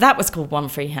 That was called One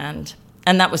Free Hand,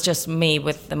 and that was just me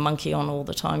with the monkey on all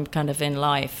the time, kind of in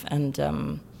life. And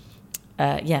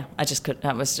I just couldn't.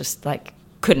 I was just like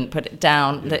couldn't put it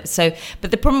down. Yeah. So,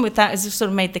 but the problem with that is it sort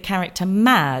of made the character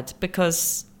mad,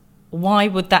 because why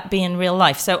would that be in real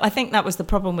life? So I think that was the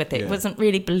problem with it. Yeah. It wasn't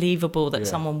really believable that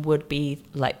someone would be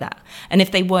like that, and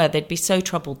if they were, they'd be so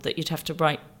troubled that you'd have to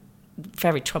write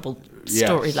very troubled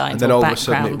storylines, and then all of a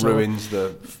sudden it ruins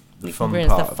the fun ruins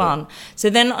part the fun.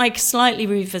 So then I slightly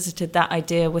revisited that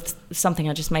idea with something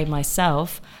I just made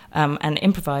myself and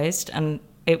improvised, and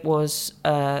it was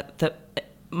that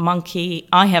Monkey.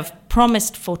 I have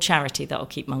promised for charity that I'll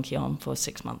keep Monkey on for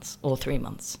 6 months or 3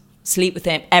 months, sleep with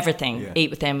him, everything, eat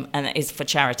with him, and it is for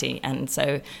charity. And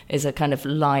so is a kind of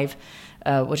live,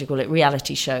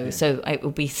 reality show. So it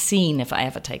will be seen if I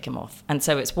ever take him off. And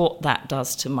so it's what that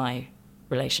does to my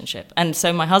relationship. And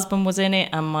so my husband was in it,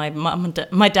 and my mum and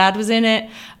my dad was in it,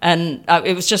 and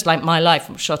it was just like my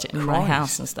life. I shot it in my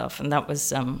house and stuff, and that was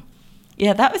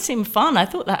that would seem fun. I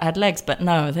thought that had legs, but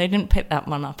no, they didn't pick that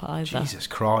one up either. Jesus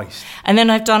Christ. And then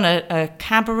I've done a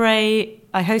cabaret.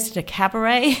 I hosted a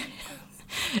cabaret,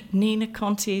 Nina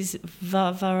Conti's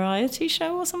variety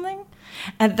show or something,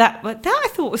 and that I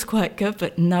thought was quite good,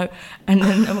 but no. And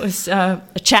then there was a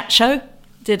chat show.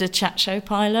 Did a chat show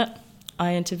pilot.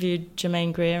 I interviewed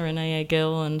Jermaine Greer and A.A.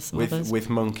 Gill and some others. With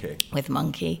Monkey? With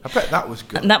Monkey. I bet that was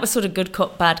good. And that was sort of good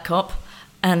cop, bad cop.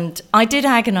 And I did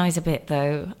agonise a bit,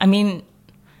 though. I mean,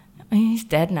 he's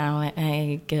dead now,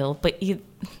 A.A. Gill, but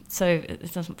so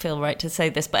it doesn't feel right to say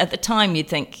this, but at the time you'd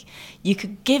think you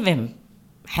could give him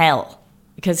hell,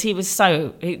 because he was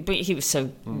so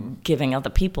giving other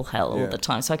people hell all the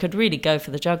time. So I could really go for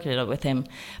the jugular with him.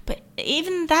 But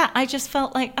even that, I just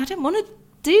felt like I didn't want to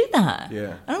do that.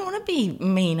 Yeah. I don't want to be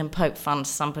mean and poke fun to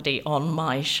somebody on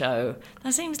my show.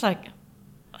 That seems like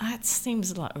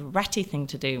a ratty thing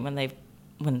to do when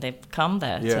they've come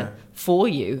there for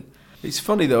you. It's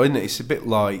funny though, isn't it? It's a bit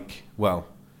like, well,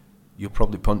 you'll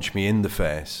probably punch me in the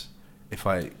face if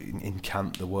I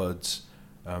incant the words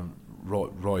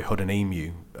Roy Hood and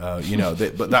Emu,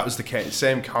 but that was the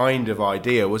same kind of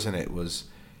idea, wasn't it?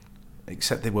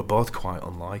 Except they were both quite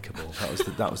unlikable.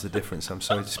 That was the difference. I'm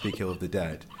sorry to speak ill of the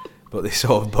dead, but they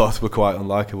sort of both were quite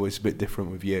unlikable. It's a bit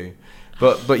different with you.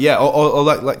 But yeah, or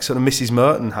like sort of Mrs.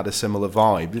 Merton had a similar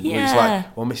vibe. Yeah. It's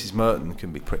like, well, Mrs. Merton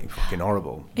can be pretty fucking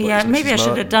horrible. Yeah, maybe I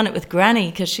should have done it with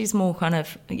Granny, because she's more kind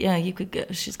of,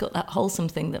 she's got that wholesome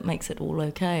thing that makes it all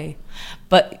okay.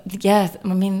 But yeah,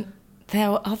 I mean,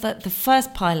 there were the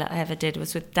first pilot I ever did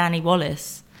was with Danny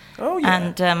Wallace. Oh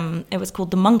yeah. And it was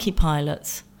called The Monkey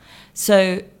Pilots.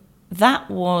 So that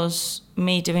was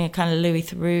me doing a kind of Louis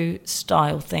Theroux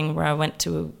style thing where I went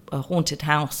to a haunted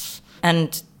house.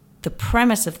 And the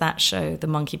premise of that show, The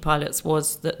Monkey Pilots,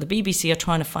 was that the BBC are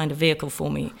trying to find a vehicle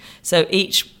for me. So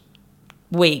each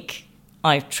week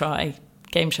I try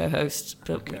game show host,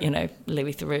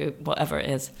 Louis Theroux, whatever it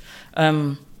is.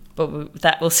 But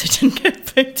that also didn't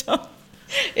get picked up.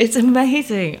 It's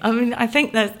amazing. I mean, I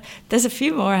think that there's a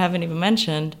few more I haven't even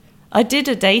mentioned. I did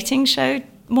a dating show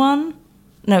one.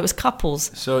 No, it was couples.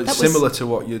 So it's similar to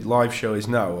what your live show is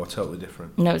now, or totally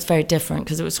different? No, it's very different,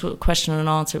 because it was a question and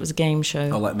answer. It was a game show.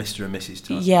 Oh, like Mr. and Mrs.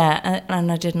 type. Yeah,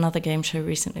 and I did another game show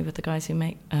recently with the guys who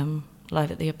make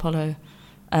Live at the Apollo.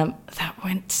 That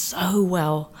went so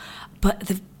well.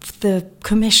 But the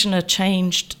commissioner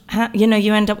changed.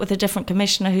 You end up with a different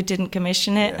commissioner who didn't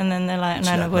commission it, and then they're like,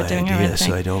 no, we're doing our own thing.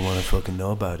 So I don't want to fucking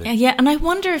know about it. Yeah, and I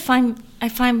wonder if I'm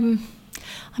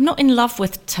not in love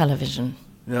with television.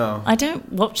 No. I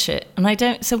don't watch it, and I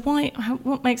don't. So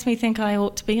what makes me think I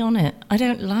ought to be on it? I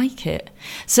don't like it.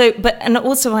 So, and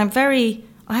also I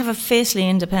have a fiercely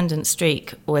independent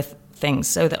streak with things,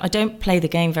 so that I don't play the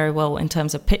game very well in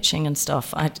terms of pitching and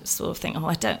stuff. I just sort of think, I'm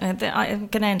going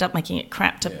to end up making it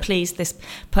crap to please this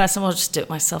person. I'll just do it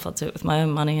myself. I'll do it with my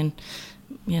own money, and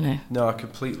No, I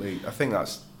think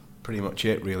that's pretty much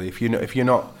it, really. If you're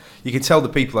not, you can tell the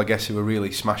people, I guess, who are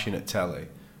really smashing at telly,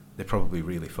 they probably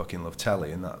really fucking love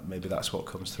telly, and maybe that's what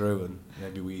comes through, and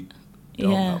maybe we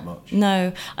don't that much.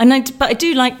 No, but I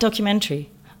do like documentary.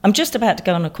 I'm just about to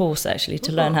go on a course, actually,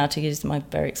 to learn how to use my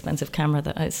very expensive camera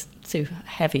that is too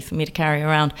heavy for me to carry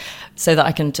around, so that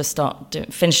I can just start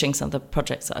finishing some of the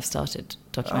projects that I've started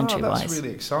documentary-wise. That's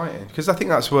really exciting, because I think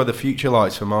that's where the future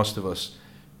lies for most of us.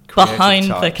 Behind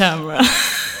the camera.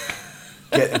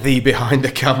 Get thee behind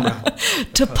the camera.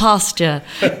 To pasture.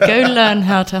 Go learn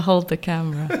how to hold the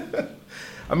camera.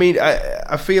 I mean,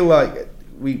 I feel like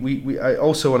I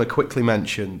also want to quickly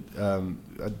mention,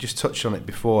 I just touched on it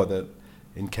before, that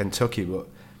in Kentucky,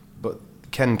 but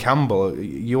Ken Campbell,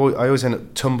 I always end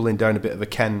up tumbling down a bit of a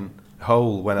Ken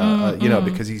hole when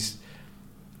because he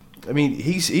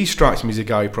strikes me as a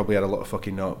guy who probably had a lot of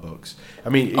fucking notebooks. I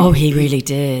mean, he really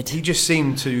did. He just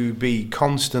seemed to be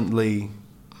constantly,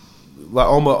 like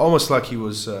almost like he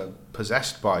was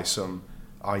possessed by some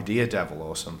idea devil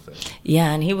or something.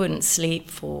 Yeah, and he wouldn't sleep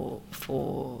for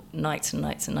nights and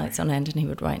nights and nights on end, and he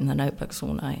would write in the notebooks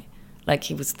all night. Like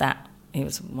he was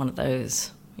one of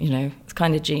those, it's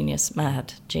kind of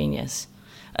mad genius.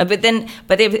 I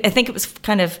think it was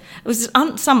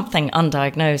something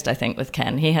undiagnosed, I think, with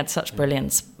Ken. He had such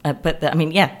brilliance.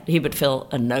 He would fill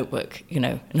a notebook, in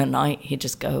a night. He'd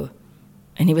just go.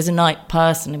 And he was a night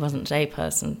person. He wasn't a day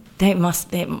person.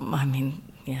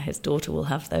 his daughter will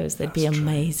have those. They'd be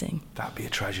amazing. That'd be a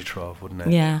treasure trove, wouldn't it?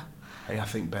 Yeah. Hey, I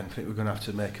think, Ben, we're going to have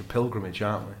to make a pilgrimage,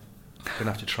 aren't we? We're going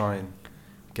to have to try and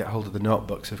get hold of the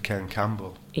notebooks of Ken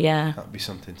Campbell. Yeah. That'd be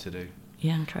something to do.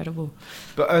 Yeah, incredible.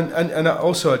 But and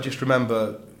also, I just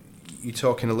remember you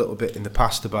talking a little bit in the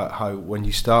past about how when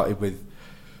you started with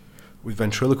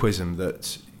ventriloquism,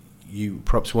 that you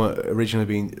perhaps weren't originally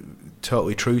being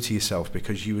totally true to yourself,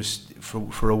 because you was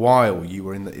for a while you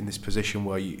were in this position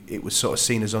where it was sort of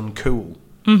seen as uncool.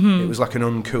 Mm-hmm. It was like an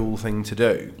uncool thing to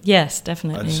do. Yes,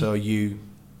 definitely. And so you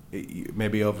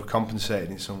maybe overcompensated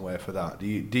in some way for that.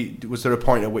 Was there a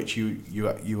point at which you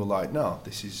were like, no,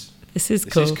 this is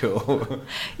cool?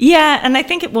 Yeah, and I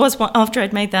think it was after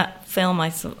I'd made that film, I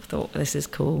sort of thought, this is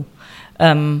cool.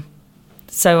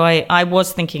 So I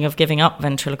was thinking of giving up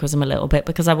ventriloquism a little bit,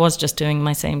 because I was just doing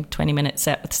my same 20-minute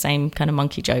set with the same kind of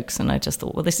monkey jokes, and I just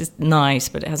thought, well, this is nice,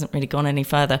 but it hasn't really gone any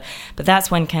further. But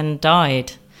that's when Ken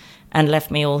died and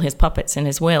left me all his puppets in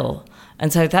his will.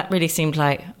 And so that really seemed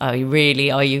like, are you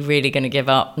really going to give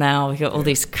up now? We've got all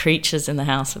these creatures in the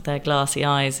house with their glassy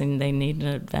eyes and they need an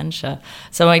adventure.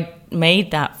 So I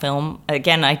made that film.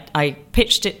 Again, I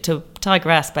pitched it to Tiger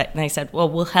Aspect, and they said, well,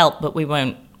 we'll help, but we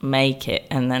won't make it.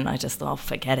 And then I just thought,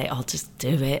 forget it, I'll just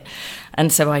do it.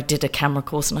 And so I did a camera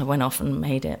course and I went off and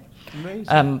made it.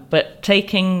 Amazing. But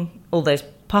taking all those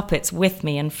puppets with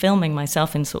me and filming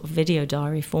myself in sort of video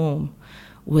diary form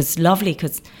was lovely,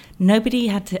 because nobody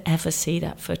had to ever see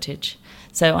that footage,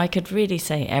 so I could really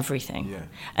say everything. Yeah.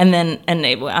 And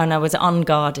I was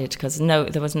unguarded, because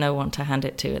there was no one to hand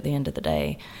it to at the end of the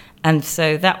day, and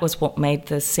so that was what made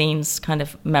the scenes kind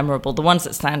of memorable. The ones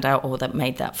that stand out or that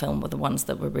made that film were the ones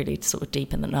that were really sort of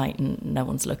deep in the night and no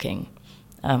one's looking,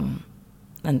 and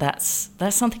that's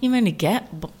something you only get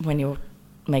when you're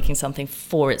making something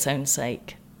for its own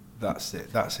sake. That's it,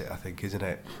 I think, isn't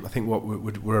it? I think what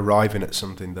we're arriving at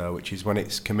something, though, which is when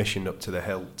it's commissioned up to the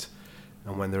hilt,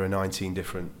 and when there are 19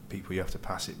 different people you have to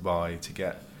pass it by to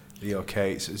get the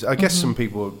okay. I guess some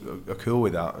people are cool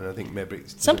with that, and I think maybe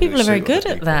some people are very good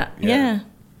at that. Yeah.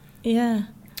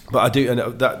 But I do,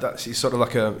 and that's it's sort of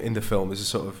like in the film,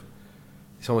 it's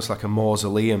almost like a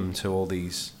mausoleum to all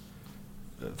these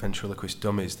ventriloquist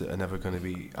dummies that are never going to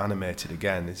be animated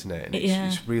again, isn't it? And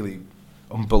it's really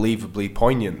unbelievably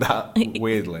poignant, that,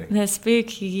 weirdly. They're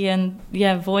spooky and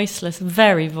voiceless,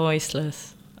 very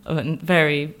voiceless and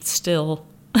very still.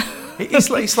 It's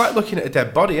like looking at a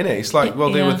dead body, isn't it? It's like,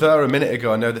 well, they were there a minute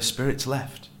ago and now the spirit's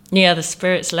left. Yeah, the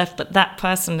spirit's left, but that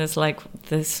person is like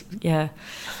this,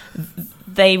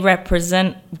 they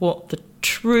represent what the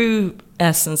true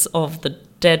essence of the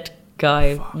dead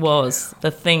guy was,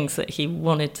 the things that he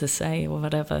wanted to say or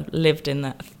whatever lived in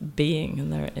that being,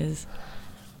 and there it is.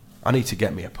 I need to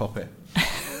get me a puppet.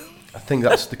 I think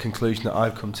that's the conclusion that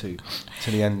I've come to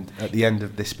the end, at the end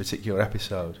of this particular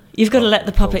episode. You've got to let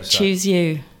the puppet choose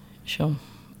you, Shaun.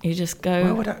 You just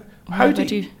go. How do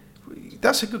you?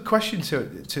 That's a good question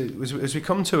to as we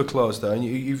come to a close, though. And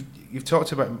you've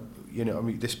talked about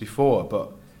this before,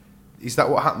 but is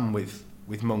that what happened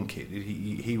with Monkey? Did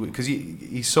he because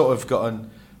he's sort of got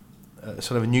a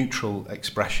sort of a neutral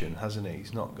expression, hasn't he?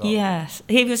 He's not got. Yes,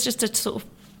 he was just a sort of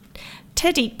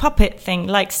teddy puppet thing,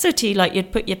 like sooty, like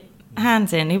you'd put your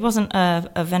hands in. He wasn't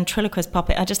a ventriloquist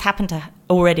puppet. I just happened to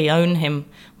already own him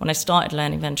when I started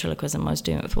learning ventriloquism. I was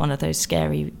doing it with one of those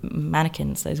scary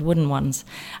mannequins, those wooden ones,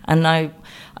 and I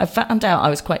found out I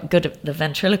was quite good at the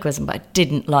ventriloquism, but I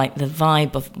didn't like the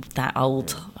vibe of that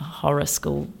old horror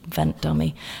school vent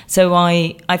dummy. So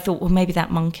I thought, well, maybe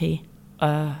that monkey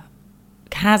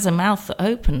has a mouth that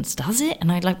opens, does it? And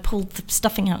I pulled the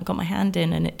stuffing out and got my hand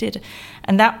in, and it did.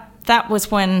 And that was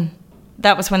when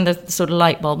the sort of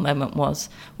light bulb moment was,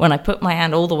 when I put my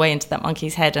hand all the way into that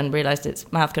monkey's head and realised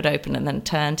its mouth could open, and then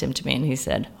turned him to me and he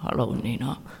said, "Hello,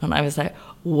 Nina." And I was like,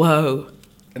 whoa.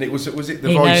 And was it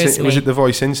the voice? Was it the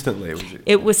voice instantly?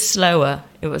 It was slower.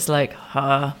 It was like,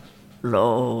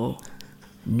 "Hello,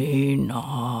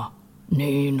 Nina,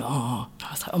 Nina." I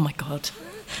was like, oh my god,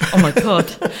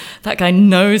 that guy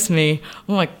knows me.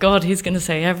 Oh my god, he's going to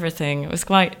say everything. It was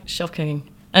quite shocking.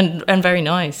 And very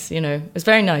nice, It was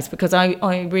very nice, because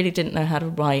I really didn't know how to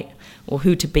write or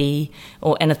who to be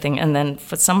or anything. And then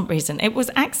for some reason, it was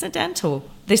accidental.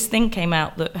 This thing came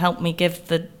out that helped me give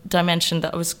the dimension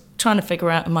that I was trying to figure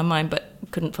out in my mind but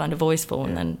couldn't find a voice for. Yeah.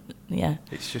 And then,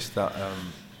 It's just that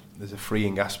there's a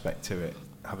freeing aspect to it,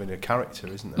 having a character,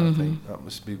 isn't there? Mm-hmm. I think that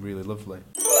must be really lovely.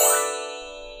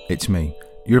 It's me.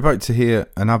 You're about to hear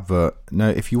an advert. Now,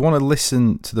 if you want to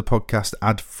listen to the podcast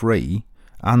ad-free,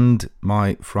 and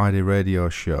my Friday radio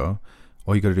show,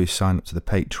 all you got to do is sign up to the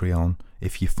Patreon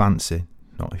if you fancy,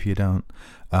 not if you don't.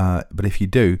 But if you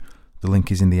do, The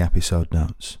link is in the episode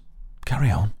notes.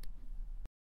 Carry on.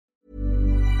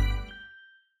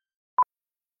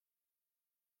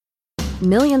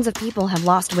 Millions of people have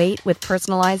lost weight with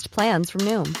personalized plans from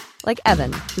Noom. Like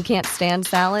Evan, who can't stand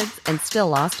salads and still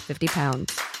lost 50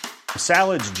 pounds.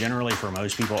 Salads generally for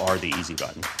most people are the easy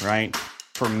button, right?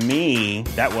 For me,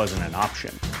 that wasn't an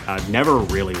option. I never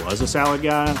really was a salad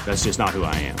guy. That's just not who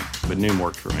I am. But Noom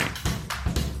worked for me.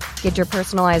 Get your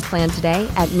personalized plan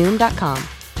today at Noom.com.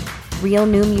 Real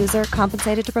Noom user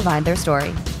compensated to provide their story.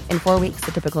 In 4 weeks,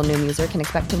 the typical Noom user can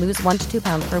expect to lose 1 to 2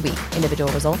 pounds per week.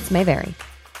 Individual results may vary.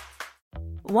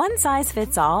 One size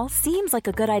fits all seems like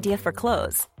a good idea for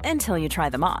clothes until you try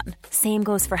them on. Same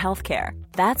goes for healthcare.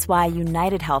 That's why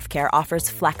United Healthcare offers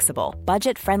flexible,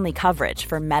 budget-friendly coverage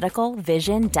for medical,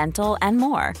 vision, dental, and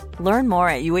more. Learn more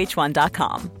at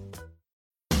uh1.com.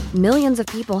 Millions of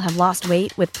people have lost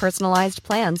weight with personalized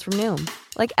plans from Noom.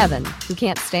 Like Evan, who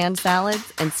can't stand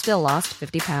salads and still lost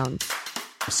 50 pounds.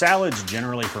 Salads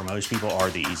generally for most people are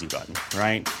the easy button,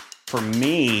 right? For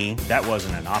me, that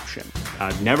wasn't an option.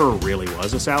 I never really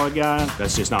was a salad guy.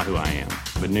 That's just not who I am.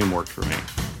 But Noom worked for me.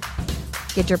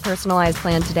 Get your personalized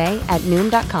plan today at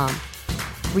Noom.com.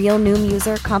 Real Noom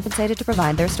user compensated to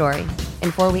provide their story.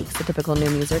 In 4 weeks, the typical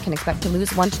Noom user can expect to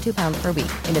lose 1 to 2 pounds per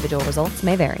week. Individual results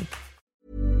may vary.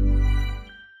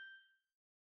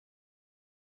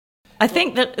 I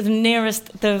think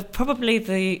that probably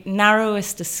the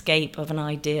narrowest escape of an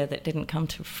idea that didn't come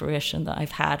to fruition that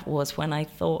I've had was when I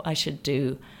thought I should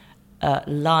do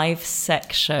live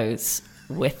sex shows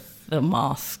with the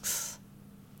masks.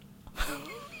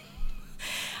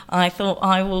 I thought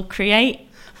I will create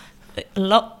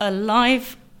a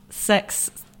live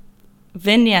sex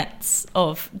vignettes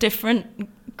of different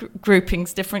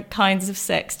groupings, different kinds of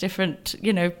sex, different,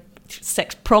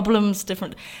 sex problems,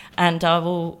 different, and I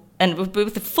will. And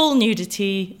with the full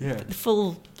nudity, the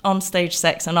full on-stage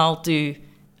sex, and I'll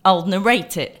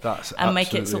narrate it and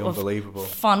make it sort of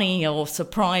funny or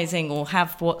surprising, or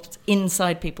have what's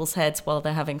inside people's heads while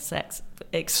they're having sex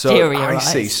exteriorized. So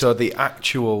I see. So the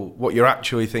actual, what you're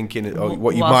actually thinking, or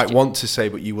what you might want to say,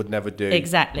 but you would never do.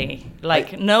 Exactly.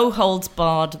 No holds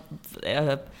barred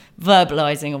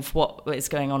verbalizing of what is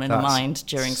going on in the mind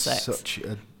during sex.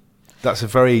 That's a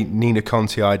very Nina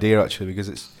Conti idea, actually,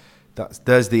 because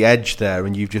there's the edge there,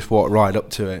 and you've just walked right up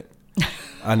to it.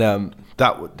 And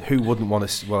who wouldn't want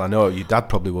to? Well, I know your dad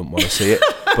probably wouldn't want to see it,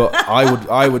 but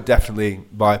I would definitely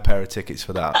buy a pair of tickets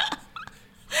for that.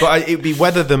 But it'd be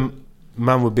whether the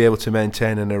man would be able to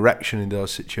maintain an erection in those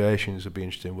situations would be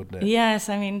interesting, wouldn't it? Yes,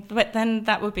 I mean, but then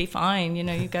that would be fine.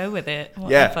 You go with it.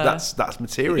 Whatever. Yeah, that's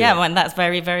material. Yeah, and that's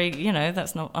very, very.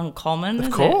 That's not uncommon.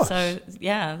 Of course. So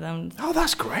yeah. Oh,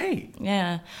 that's great.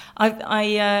 Yeah, I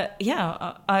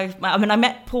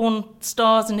met porn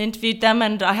stars and interviewed them,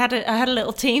 and I had a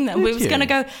little team that we was going to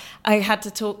go. I had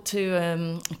to talk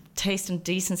to taste and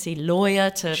decency lawyer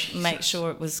to make sure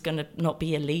it was going to not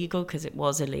be illegal, because it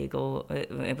was illegal.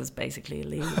 It was basically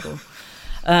illegal.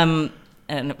 And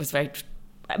it was very...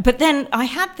 But then I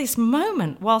had this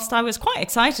moment whilst I was quite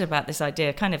excited about this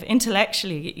idea, kind of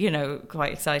intellectually,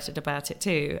 quite excited about it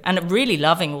too, and really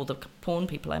loving all the porn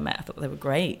people I met. I thought they were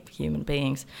great human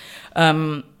beings.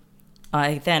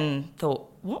 I then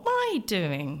thought, what am I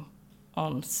doing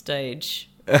on stage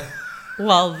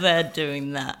while they're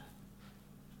doing that?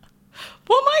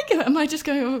 What am I going? Am I just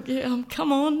going, oh, yeah,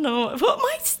 come on? Or what am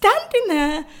I standing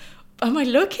there? Am I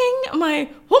looking? What am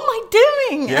I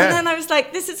doing? Yeah. And then I was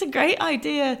like, this is a great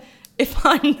idea if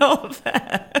I'm not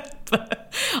there.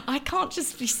 But I can't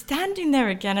just be standing there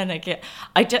again and again.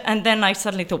 And then I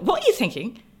suddenly thought, what are you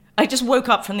thinking? I just woke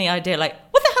up from the idea like,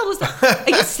 what the hell was that? Are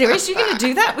you serious? You're going to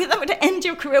do that? That would end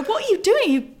your career. What are you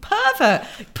doing, you pervert?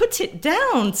 Put it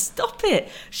down. Stop it.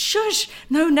 Shush.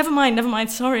 No, never mind.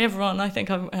 Sorry, everyone. I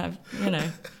think I've.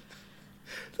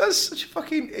 That's such a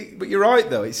fucking... But you're right,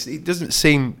 though. It doesn't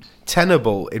seem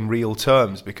tenable in real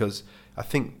terms, because I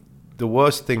think the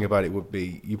worst thing about it would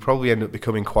be you probably end up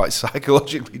becoming quite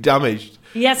psychologically damaged.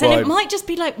 Yes, and it might just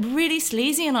be like really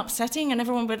sleazy and upsetting, and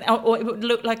everyone would... Or it would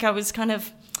look like I was kind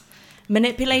of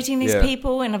manipulating these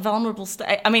people in a vulnerable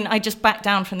state. I mean, I just backed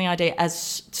down from the idea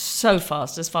as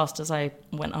fast as I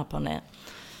went up on it.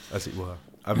 As it were.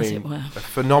 I mean, a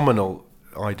phenomenal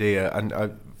idea. And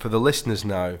for the listeners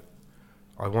now,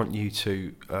 I want you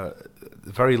to, at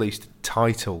the very least,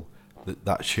 title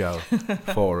that show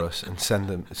for us and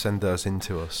send those in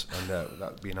to us, and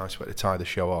that would be a nice way to tie the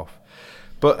show off.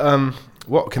 But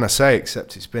what can I say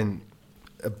except it's been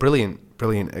a brilliant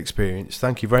experience.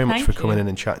 Thank you very much for coming in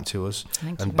and chatting to us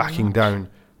and backing down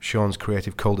Shaun's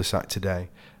creative cul-de-sac today.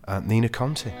 Nina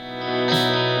Conti.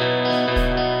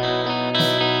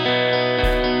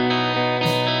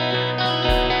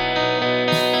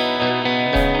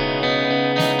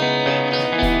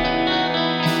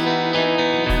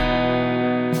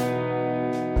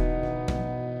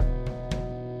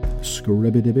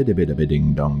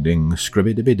 Scribbidibidibidibiding dong ding.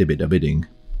 Scribbidibidibidibiding.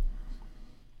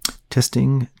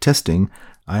 Testing.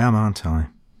 I am, aren't I?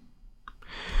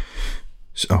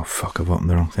 Oh, fuck, I've opened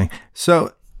the wrong thing.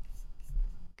 So,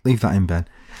 leave that in, Ben.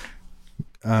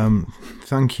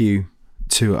 Thank you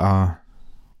to our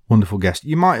wonderful guest.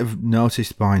 You might have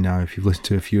noticed by now, if you've listened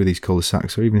to a few of these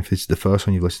cul-de-sacs, or even if it's the first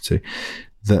one you've listened to,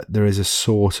 that there is a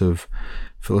sort of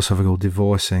philosophical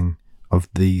divorcing of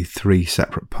the three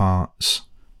separate parts.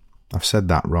 I've said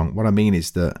that wrong. What I mean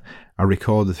is that I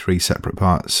record the three separate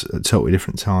parts at totally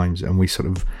different times, and we sort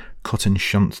of cut and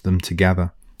shunt them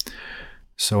together.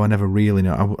 So I never really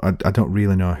know. I don't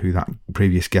really know who that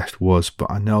previous guest was,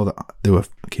 but I know that they were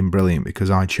fucking brilliant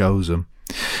because I chose them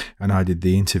and I did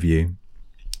the interview.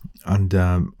 And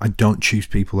I don't choose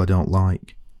people I don't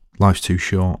like. Life's too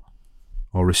short.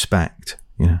 Or respect,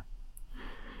 you know.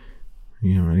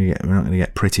 We're not going to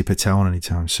get Priti Patel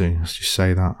anytime soon. Let's just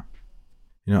say that.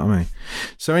 You know what I mean?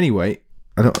 So anyway,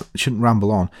 I shouldn't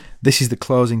ramble on. This is the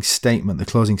closing statement, the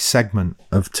closing segment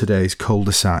of today's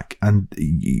cul-de-sac. And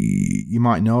you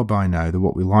might know by now that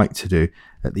what we like to do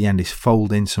at the end is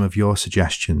fold in some of your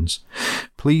suggestions.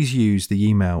 Please use the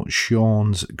email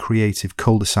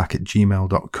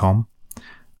shaunscreativeculdesac@gmail.com.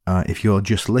 If you're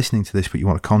just listening to this but you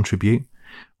want to contribute,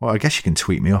 well, I guess you can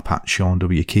tweet me up at Shaun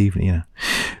W. Keaveny, you know.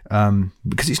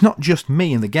 Because it's not just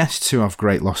me and the guests who have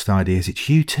great lost ideas, it's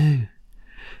you too.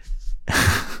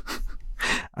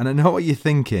 And I know what you're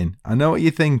thinking.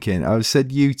 I've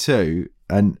said you too,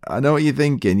 and I know what you're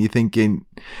thinking. You're thinking,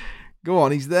 go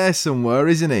on, he's there somewhere,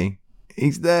 isn't he?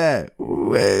 He's there.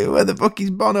 Where the fuck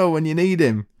is Bono when you need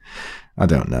him? I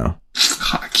don't know.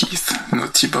 Keith,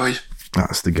 naughty boy.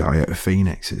 That's the guy out of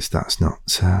Phoenix. That's not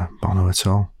Bono at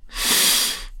all.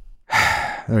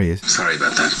 There he is. Sorry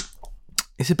about that.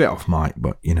 It's a bit off mic,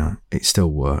 but, you know, it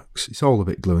still works. It's all a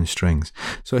bit glue and strings.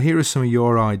 So here are some of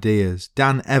your ideas.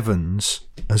 Dan Evans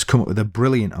has come up with a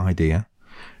brilliant idea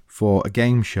for a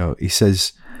game show. He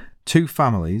says, 2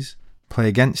 families play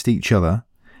against each other.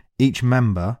 Each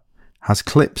member has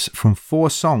clips from 4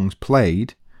 songs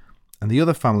played, and the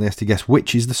other family has to guess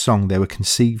which is the song they were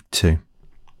conceived to.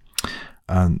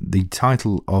 The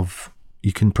title of,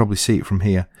 you can probably see it from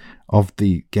here, of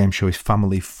the game show is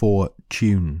Family 4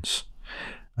 Tunes.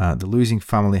 The losing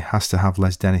family has to have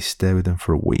Les Dennis stay with them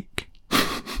for a week.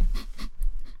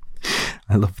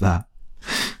 I love that.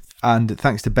 And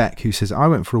thanks to Beck, who says, I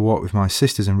went for a walk with my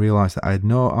sisters and realised that I had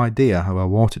no idea how our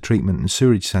water treatment and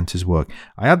sewerage centres work.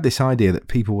 I had this idea that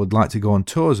people would like to go on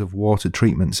tours of water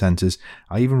treatment centres.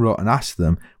 I even wrote and asked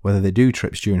them whether they do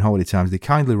trips during holiday times. They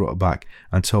kindly wrote back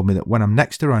and told me that when I'm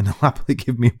next around, they'll happily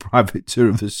give me a private tour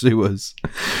of the sewers.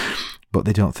 But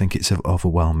they don't think it's of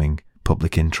overwhelming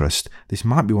public interest. This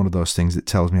might be one of those things that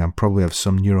tells me I probably have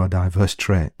some neurodiverse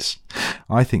traits.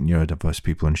 I think neurodiverse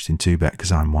people are interesting too, Beck,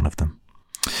 because I'm one of them.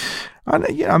 And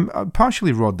yeah, I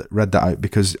partially read that out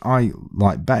because I,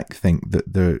 like Beck, think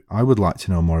that I would like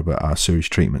to know more about our sewage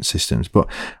treatment systems, but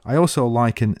I also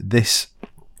liken this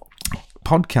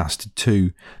podcast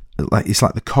to, it's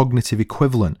like the cognitive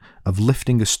equivalent of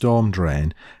lifting a storm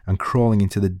drain and crawling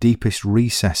into the deepest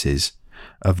recesses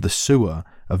of the sewer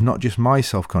of not just my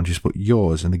self-conscious but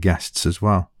yours and the guests as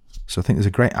well. So I think there's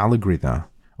a great allegory there.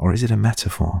 Or is it a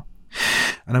metaphor?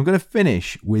 And I'm going to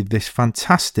finish with this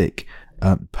fantastic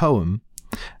poem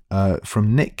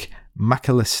from Nick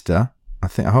McAllister, I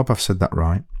hope I've said that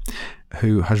right,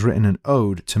 who has written an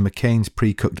ode to McCain's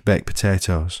pre-cooked baked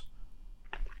potatoes.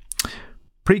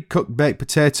 Pre-cooked baked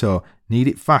potato, need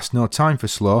it fast, no time for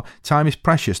slow. Time is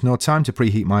precious, no time to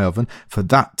preheat my oven. For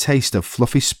that taste of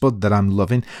fluffy spud that I'm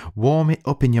loving, warm it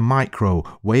up in your micro,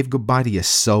 wave goodbye to your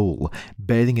soul.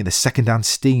 Bathing in the second-hand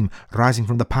steam, rising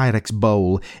from the Pyrex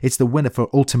bowl. It's the winner for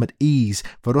ultimate ease,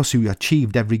 for us who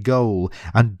achieved every goal.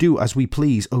 And do as we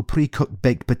please, oh pre-cooked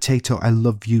baked potato, I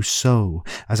love you so.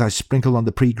 As I sprinkle on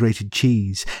the pre-grated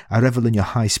cheese, I revel in your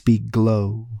high-speed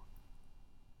glow.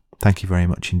 Thank you very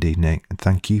much indeed, Nick, and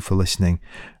thank you for listening.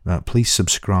 Please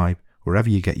subscribe wherever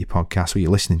you get your podcast or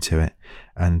you're listening to it,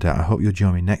 and I hope you'll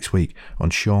join me next week on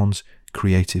Shaun's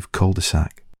Creative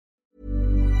Cul-de-Sac.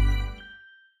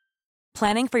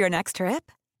 Planning for your next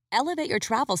trip? Elevate your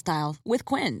travel style with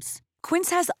Quince.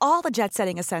 Quince has all the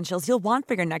jet-setting essentials you'll want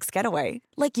for your next getaway,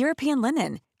 like European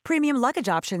linen, premium luggage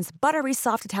options, buttery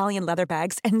soft Italian leather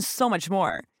bags, and so much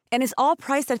more. And is all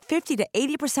priced at 50 to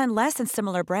 80% less than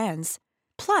similar brands.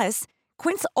 Plus,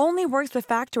 Quince only works with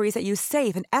factories that use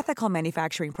safe and ethical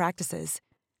manufacturing practices.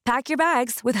 Pack your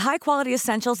bags with high-quality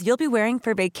essentials you'll be wearing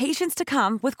for vacations to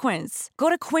come with Quince.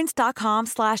 Go to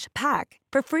quince.com/pack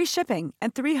for free shipping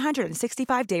and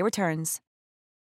 365-day returns.